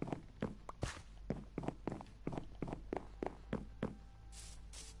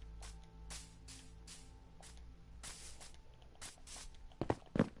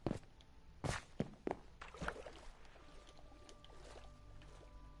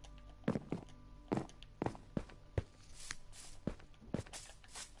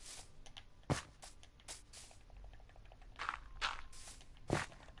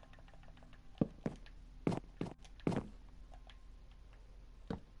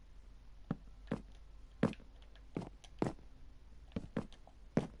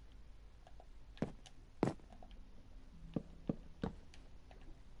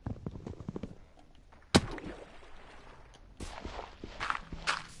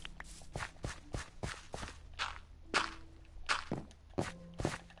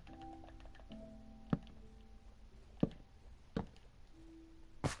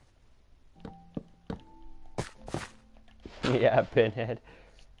 Yeah, Pinhead.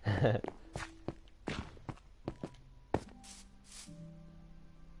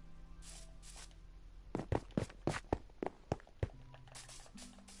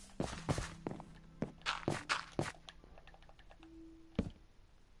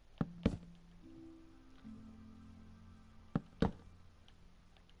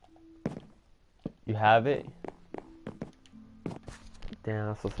 You have it? Damn,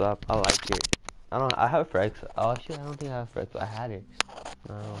 that's what's up. I like it. I have it for X. Oh shit, I don't think I have it for X, but I had it.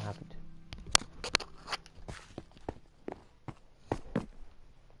 No, I don't have it.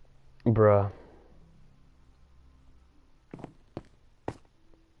 Bruh.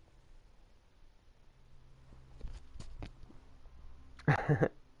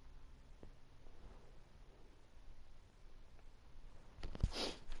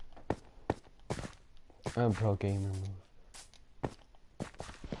 I'm pro gamer move.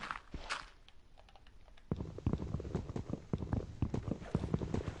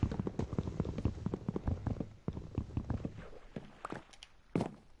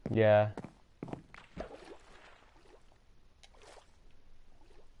 Yeah.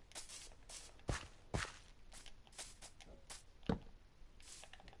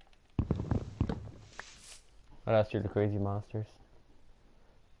 Oh, that's your the crazy monsters.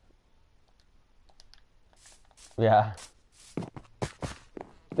 Yeah.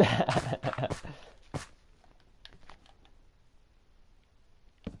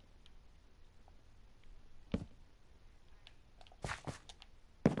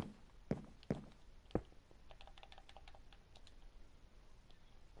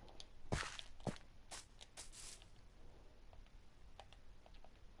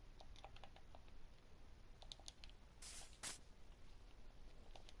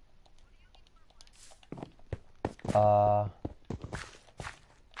 Uh,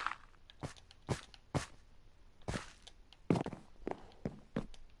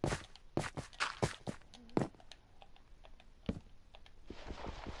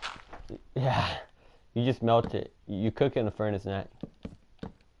 yeah, you just melt it. You cook it in the furnace, Nat.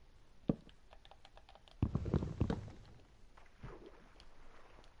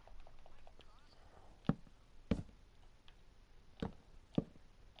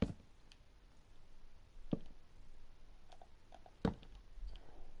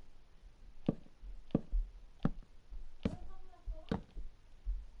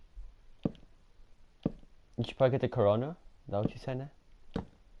 You should probably get the Corona. Is that what you said, Nat?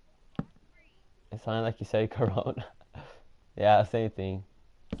 It sounded like you said Corona. Yeah, same thing.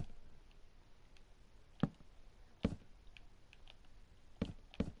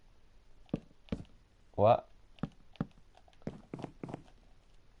 What?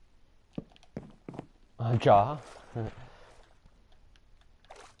 Jaw?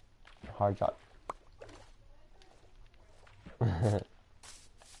 Hard jaw.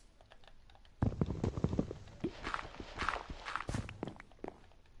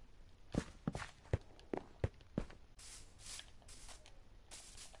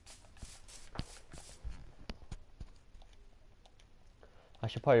 I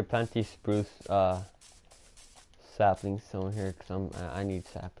should probably plant these spruce saplings down here because I need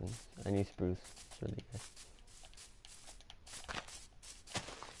saplings. I need spruce. It's really good.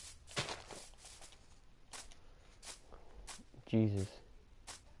 Jesus.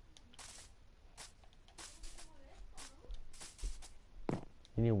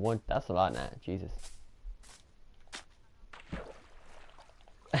 You need one. That's a lot, Nat. Jesus.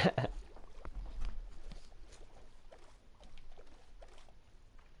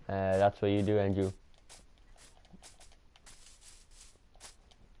 That's what you do, Andrew.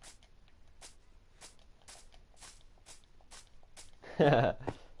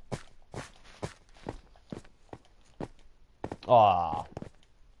 Aw.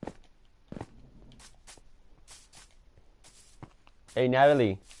 Hey,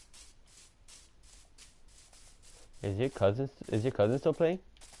 Natalie. Is your cousin still playing?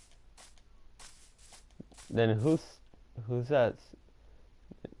 Then who's that?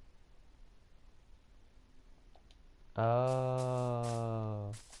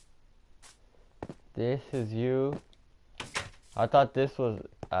 Oh. This is you. I thought this was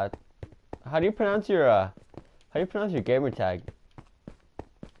how do you pronounce your gamer tag?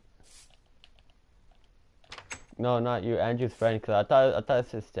 No, not you, Andrew's friend. Cause I thought it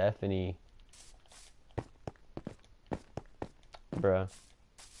said Stephanie. Bruh.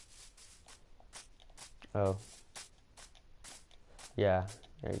 Oh. Yeah.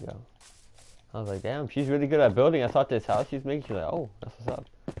 There you go. I was like, damn, she's really good at building. I thought this house she's making. She's like, oh, that's what's up.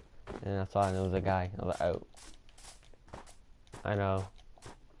 And I saw it, and it was a guy. I was like, oh. I know.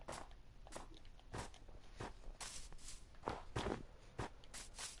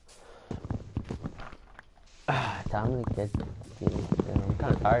 Time to get. I'm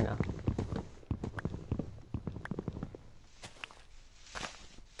kind of tired now.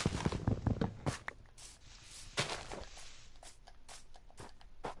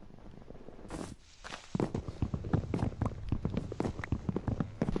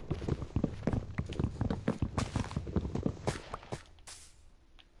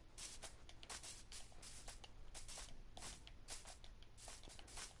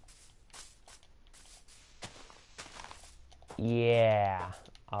 Yeah,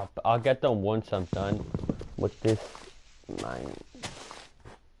 I'll get them once I'm done with this mine.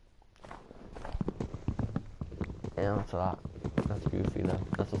 Yeah, that's a lot. That's goofy though.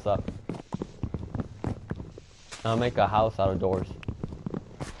 That's what's up. I'll make a house out of doors.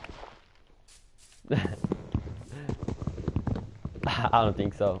 I don't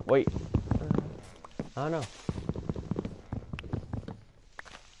think so. Wait. I don't know.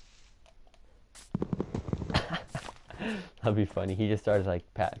 That'd be funny. He just starts like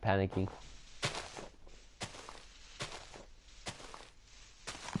panicking.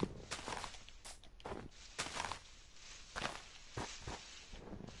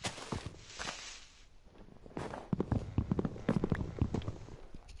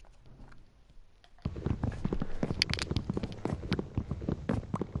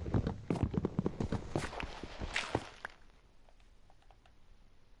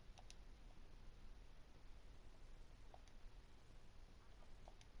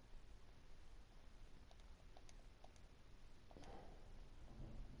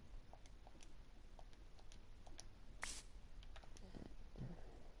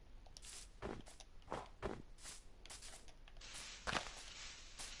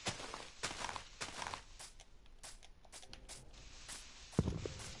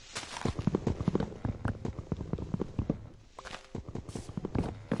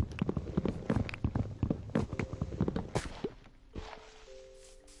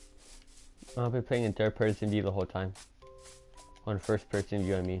 I'll be playing in third person view the whole time. On first person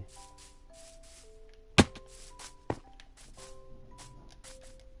view, I mean.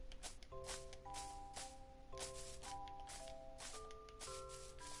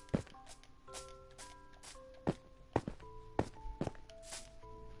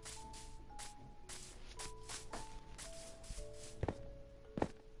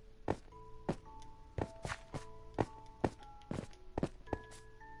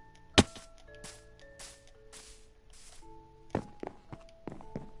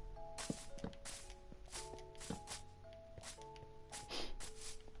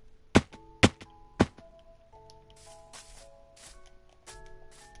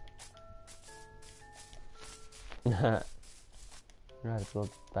 Right, let's go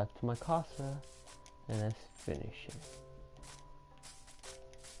back to my casa and let's finish it.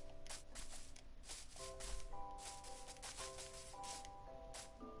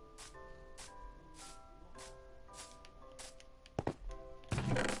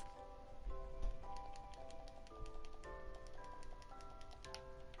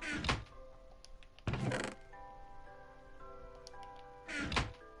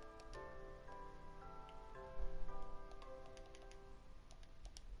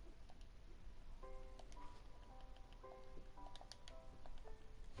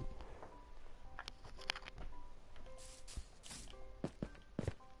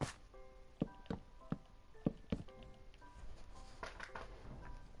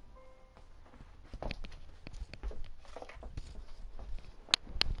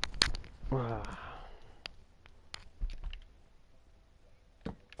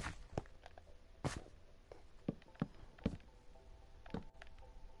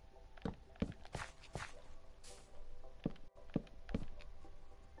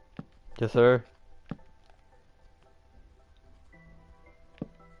 Yes, sir.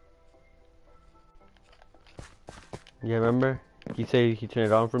 Yeah, remember? He said he turned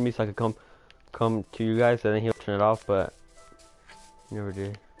it on for me so I could come to you guys, and then he'll turn it off, but he never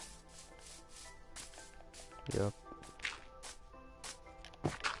did. Yep.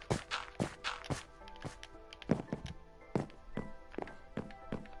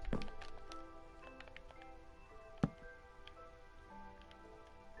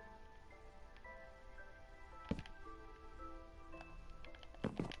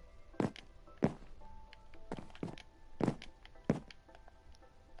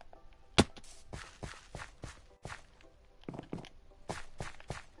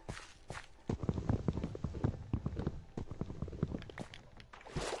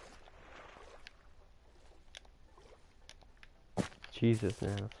 Jesus,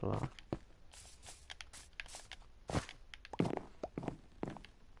 man, that's a lot.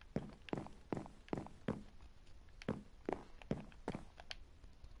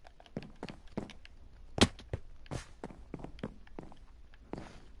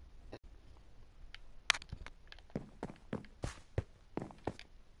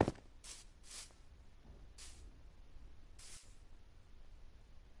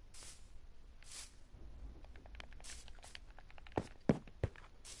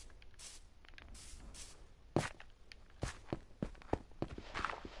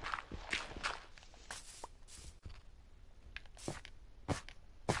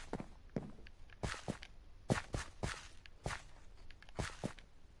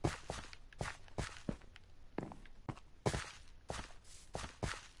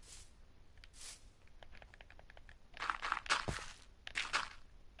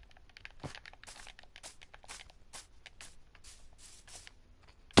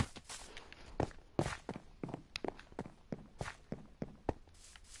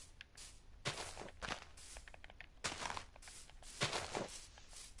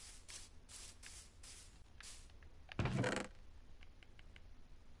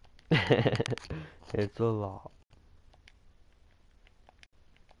 It's a lot.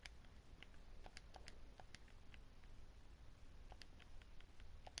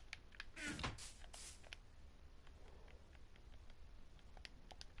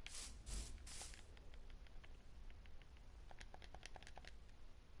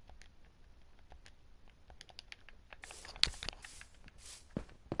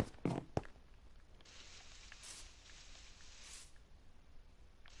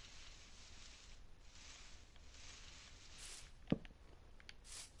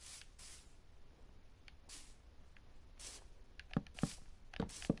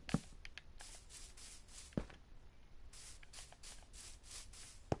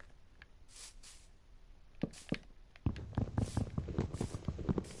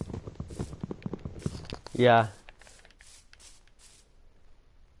 Yeah.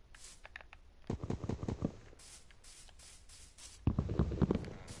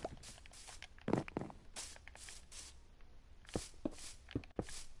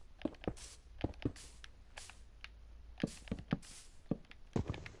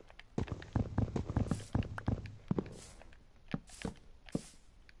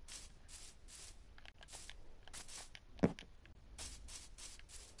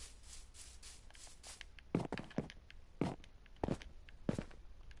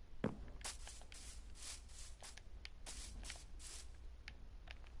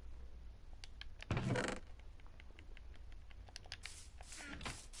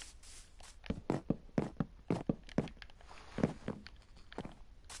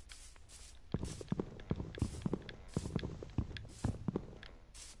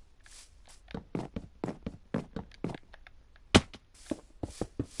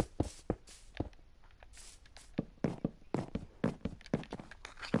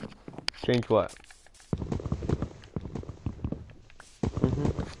 Change what?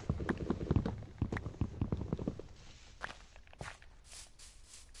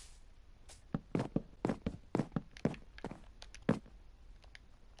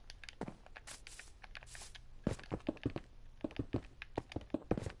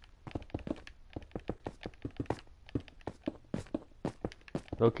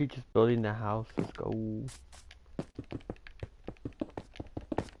 Loki just building the house. Let's go.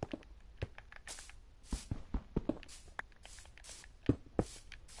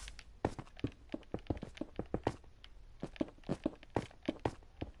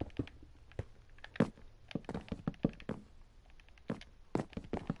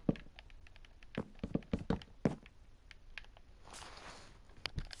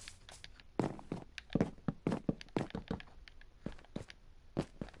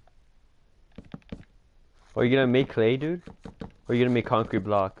 Are you gonna make clay, dude? Or are you gonna make concrete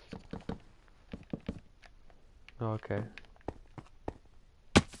blocks? Oh, okay.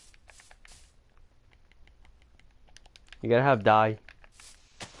 You gotta have dye.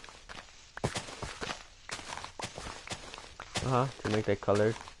 To make that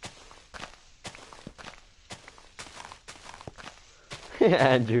color.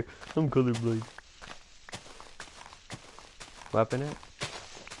 Andrew, I'm colorblind. Weapon it?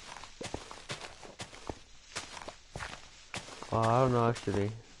 Oh, I don't know actually.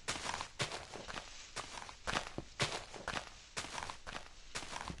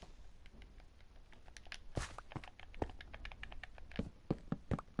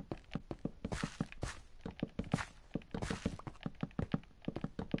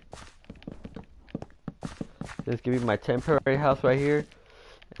 Just give me my temporary house right here.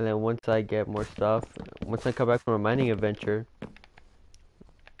 And then once I get more stuff, once I come back from a mining adventure,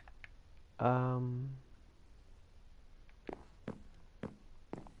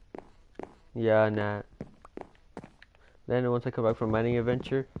 yeah, nah. Then once I come back from a mining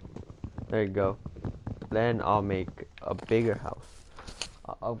adventure, there you go. Then I'll make a bigger house.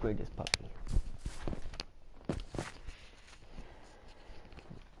 I'll upgrade this puppy.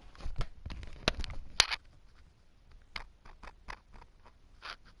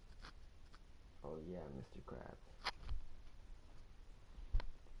 Oh yeah, Mr. Krabs.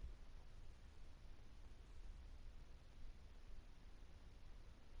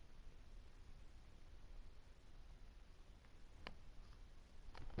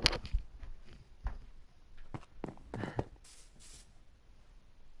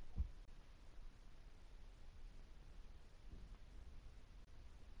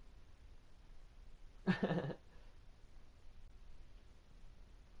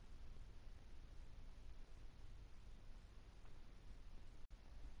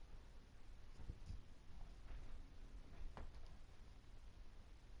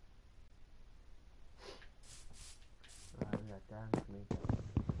 We got that. Make that.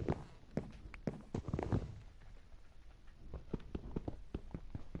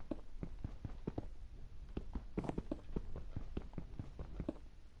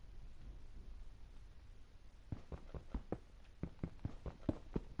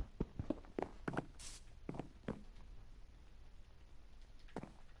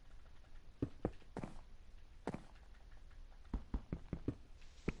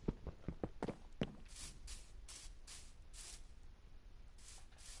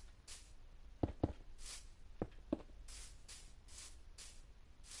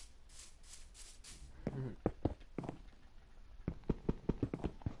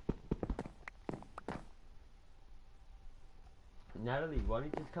 Natalie, why don't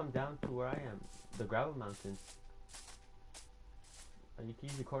you just come down to where I am? The gravel mountain. And you can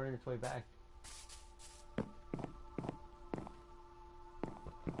use the corner on its way back.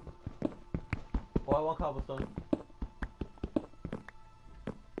 Oh, I want cobblestone.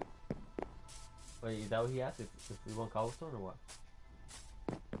 Wait, is that what he asked? If we want cobblestone or what?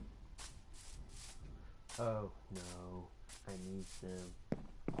 Oh, no. I need some.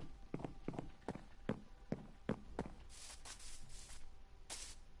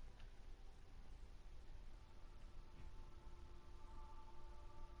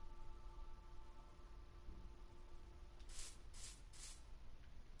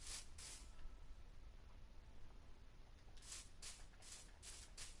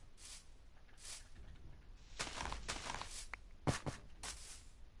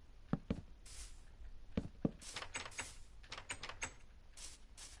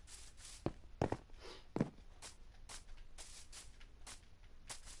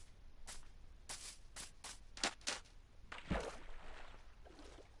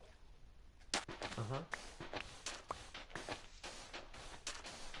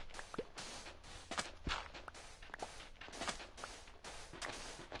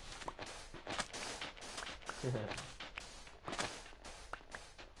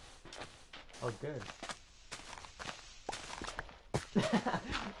 Oh, good.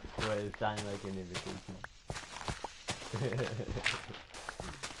 Well, it sounded like an invitation.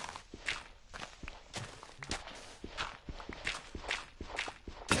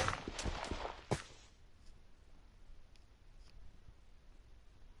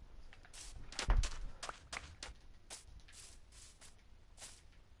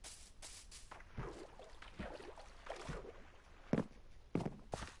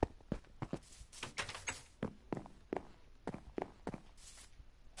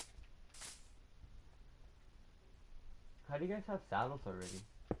 How do you guys have saddles already?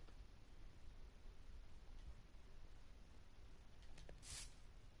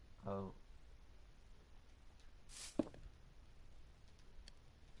 Oh.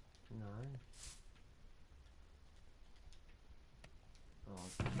 Nice. Oh.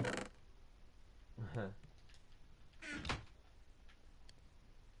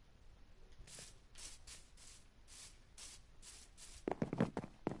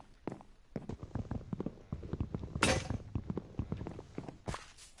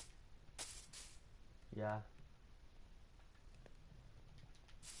 Yeah.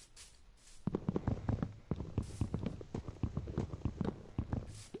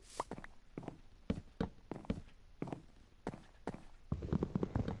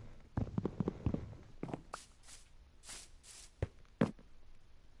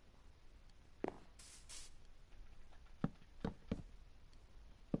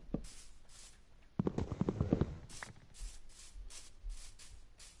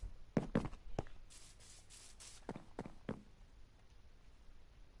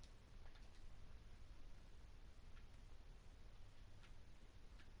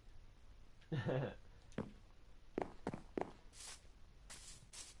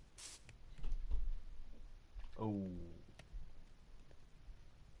 Oh.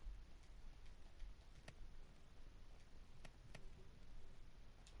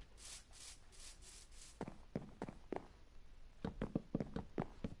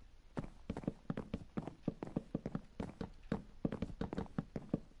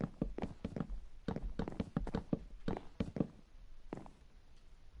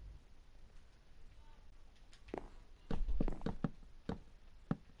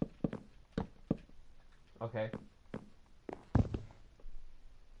 Okay.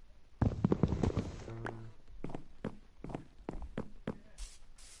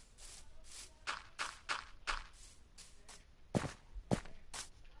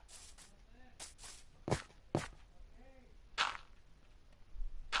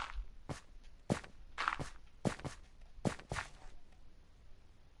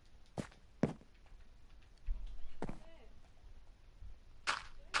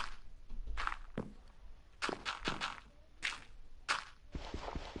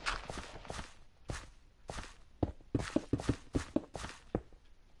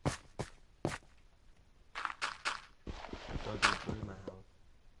 Go to my house.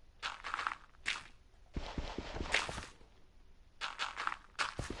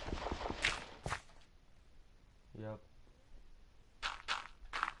 Yep.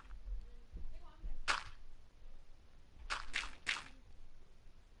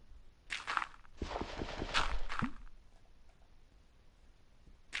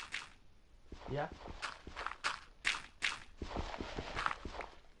 Yeah.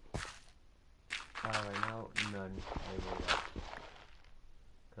 Right now, none.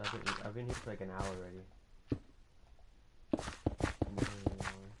 Cause I've been here for like an hour already. Nearly an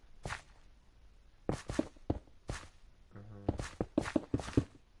hour.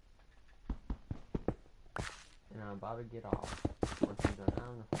 And I'm about to get off. Once I'm done, I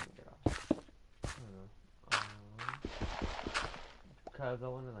don't know if I can get off. I don't know. Cause I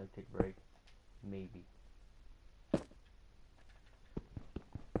wanna like take a break. Maybe.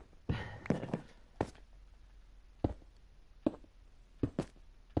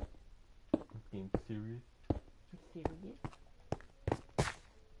 Being serious? Serious?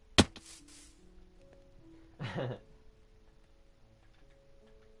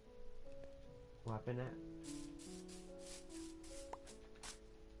 What happened at?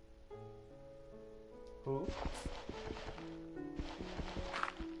 Who?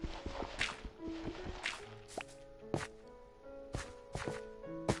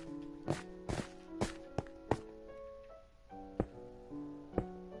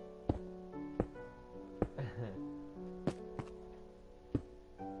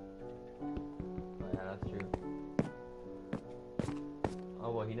 Oh yeah, that's true.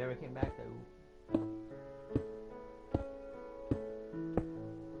 Oh well, he never came back though.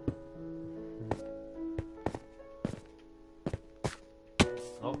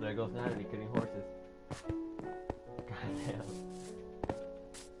 goes Natalie killing horses. Goddamn.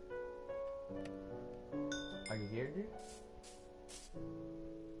 Are you here, dude?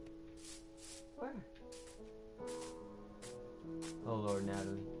 Where? Oh Lord,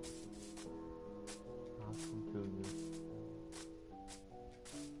 Natalie. I'll come to you.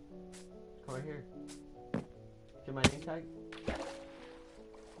 Come right here. See my name tag?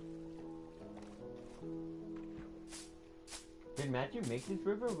 Did Matthew make this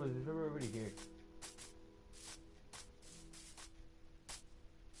river, or was this river already here?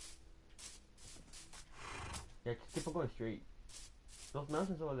 Yeah, just keep on going straight. Those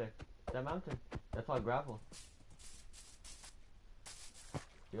mountains over there. That mountain. That's all gravel.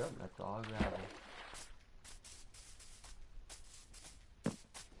 Yep, that's all gravel.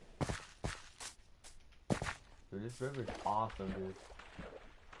 Dude, this river is awesome, dude.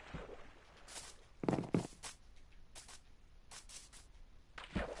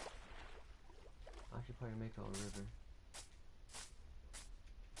 I should probably make a river.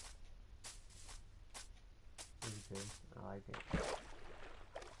 This is good. I like it.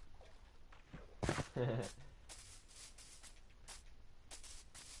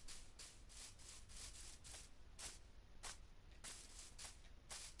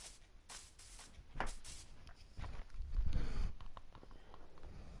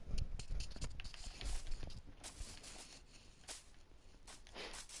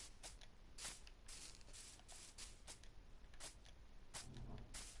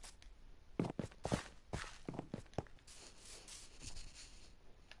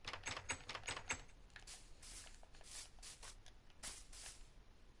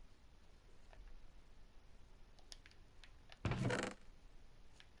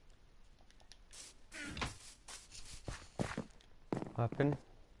 Weapon?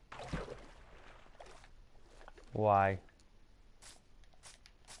 Why?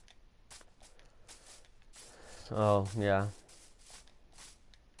 Oh, yeah.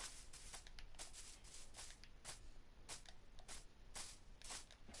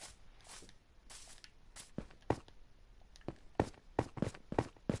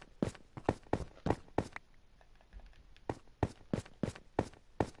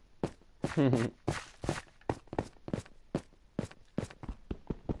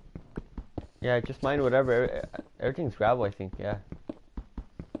 Yeah, just mine whatever. Everything's gravel, I think, yeah.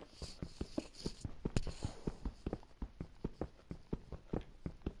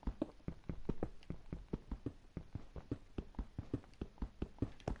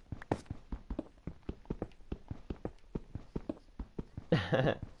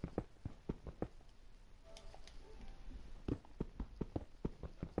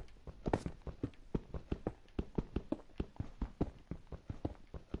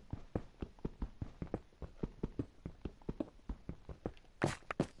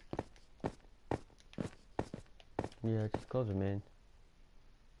 Yeah, just close them in.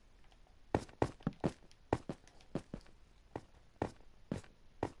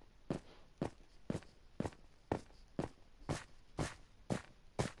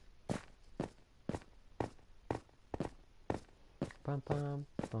 Bum bum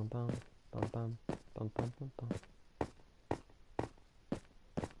bum bum bum bum bum bum bum bum.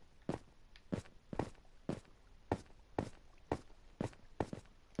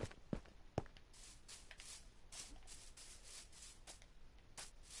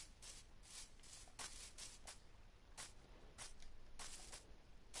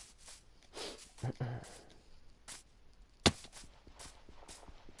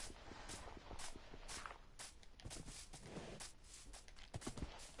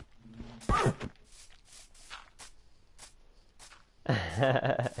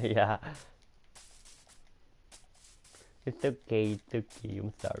 Yeah. It's okay,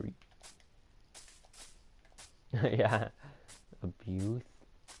 I'm sorry. Yeah. Abuse?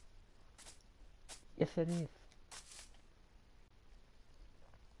 Yes, it is.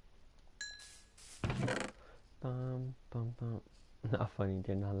 Bum, bum, bum. Not funny,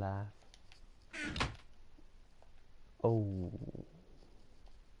 did not laugh. Oh.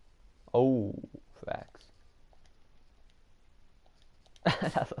 Oh, facts.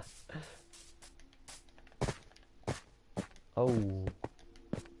 That's what... Oh.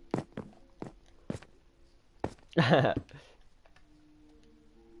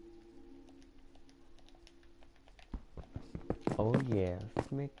 Oh yeah,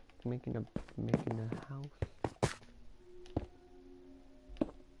 let's making a house.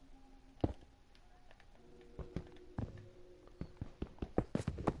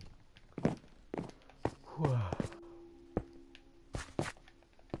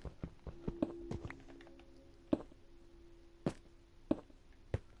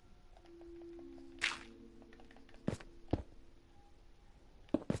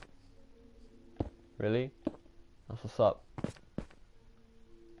 Really? That's what's up.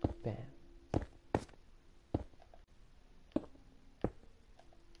 Bam.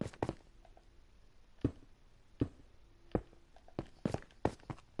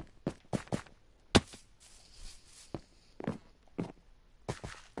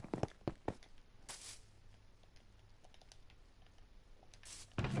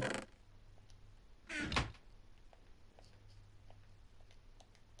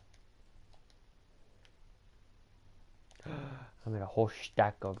 I made a whole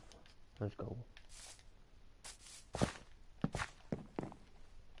stack of. Let's go.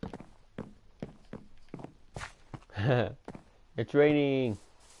 It's raining.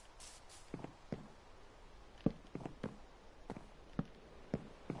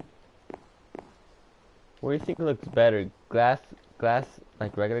 What do you think looks better? Glass,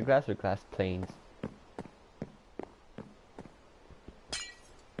 like regular glass, or glass planes?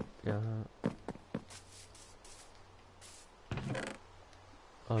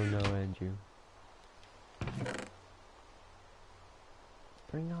 Oh no, Andrew.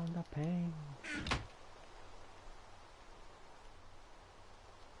 Bring on the pain.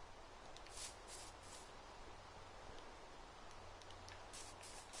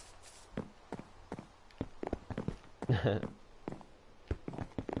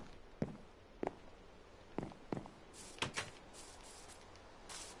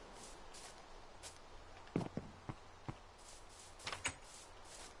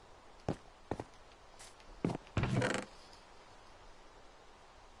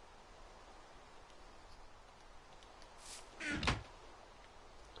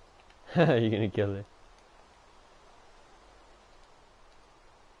 You're gonna kill it.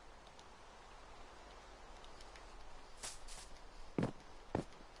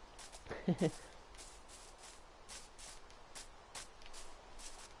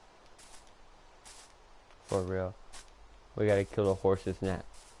 For real. We gotta kill the horse's gnat.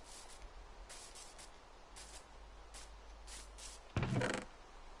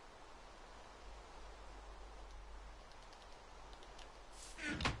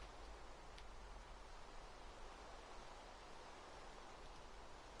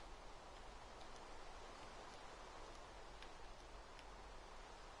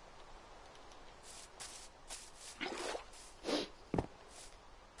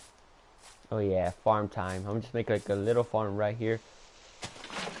 Oh yeah, farm time. I'm just making like a little farm right here.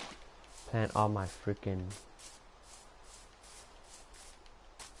 Plant all my freaking.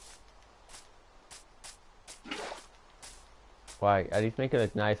 Why? At least make it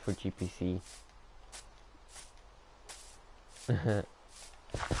look nice for GPC.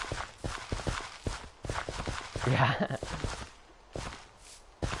 Yeah.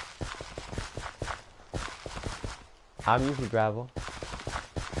 I'm using gravel.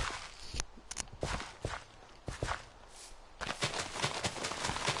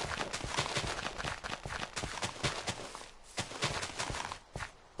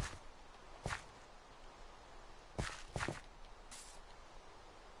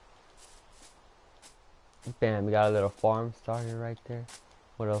 Bam, we got a little farm started right there.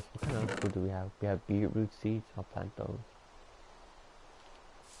 What else? What kind of food do we have? We have beetroot seeds. I'll plant those.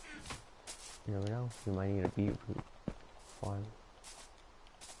 You never know. We might need a beetroot farm.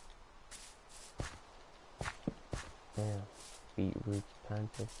 Bam, beetroots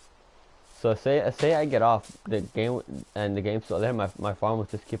planted. So say I get off the game and the game's still there. My farm will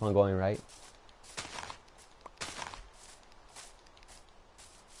just keep on going, right?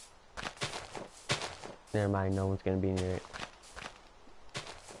 Never mind. No one's gonna be near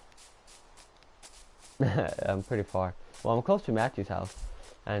it. I'm pretty far. Well, I'm close to Matthew's house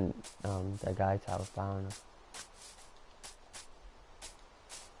and that guy's house. I don't know.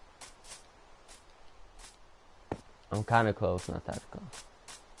 I'm kind of close, not that close.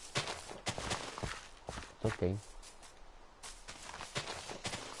 It's okay.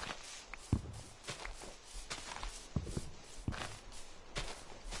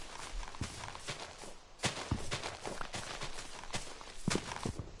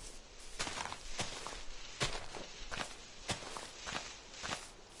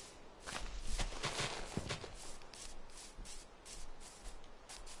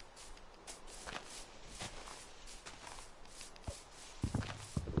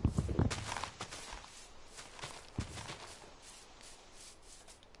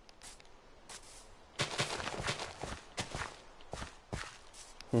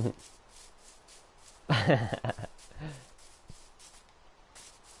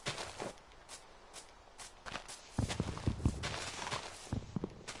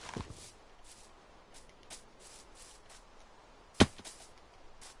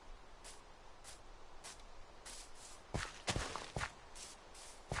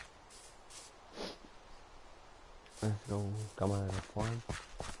 Let's go. Come on, farm.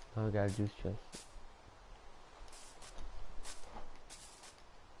 Now we got a juice chest.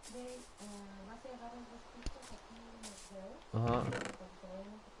 Uh-huh.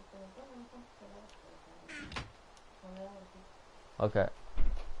 Okay.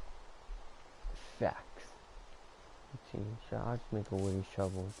 Facts. Let's see. I'll just make a wooden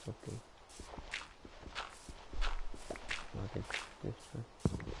shovel. It's okay. I'll get this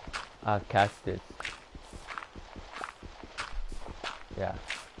one. Cactus. Yeah.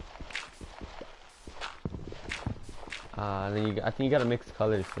 Then I think you gotta mix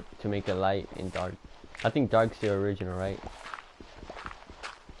colors to make it light and dark. I think dark's the original, right?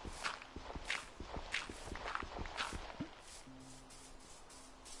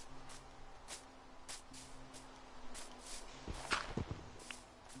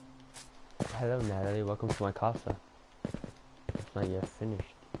 Hello Natalie, welcome to my casa. It's not yet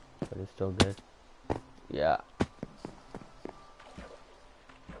finished, but it's still good. Yeah.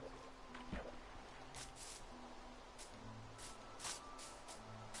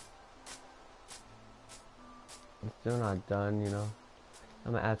 It's still not done, you know.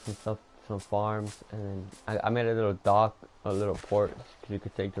 I'm gonna add some stuff, some farms, and then I made a little dock, a little port, so you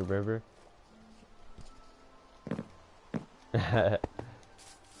could take the river. A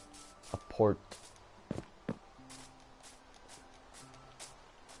port.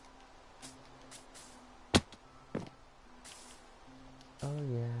 Oh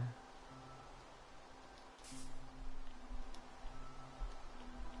yeah.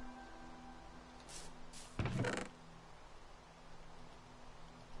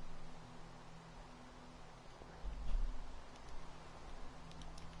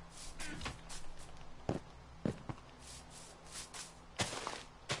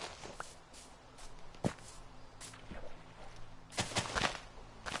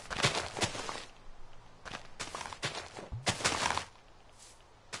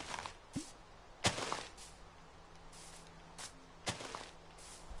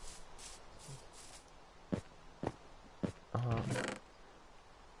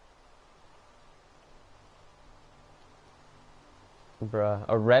 Bruh,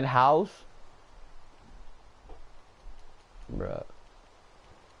 a red house? Bruh.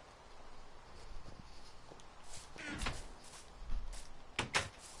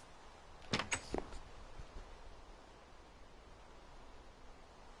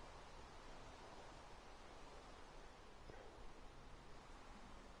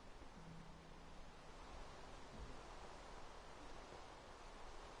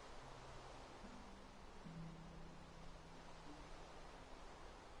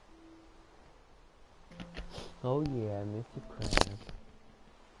 Oh yeah, Mr. Crab.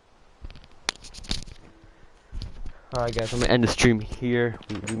 Alright guys, I'm gonna end the stream here.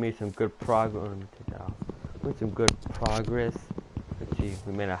 We made some good progress. Let me take that off. We made some good progress. Let's see,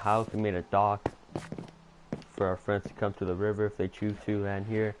 we made a house, we made a dock for our friends to come to the river if they choose to land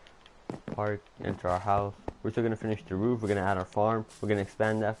here. Park, enter our house. We're still gonna finish the roof, we're gonna add our farm, we're gonna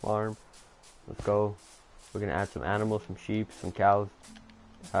expand that farm. Let's go. We're gonna add some animals, some sheep, some cows.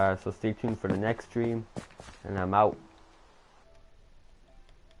 So stay tuned for the next stream, and I'm out.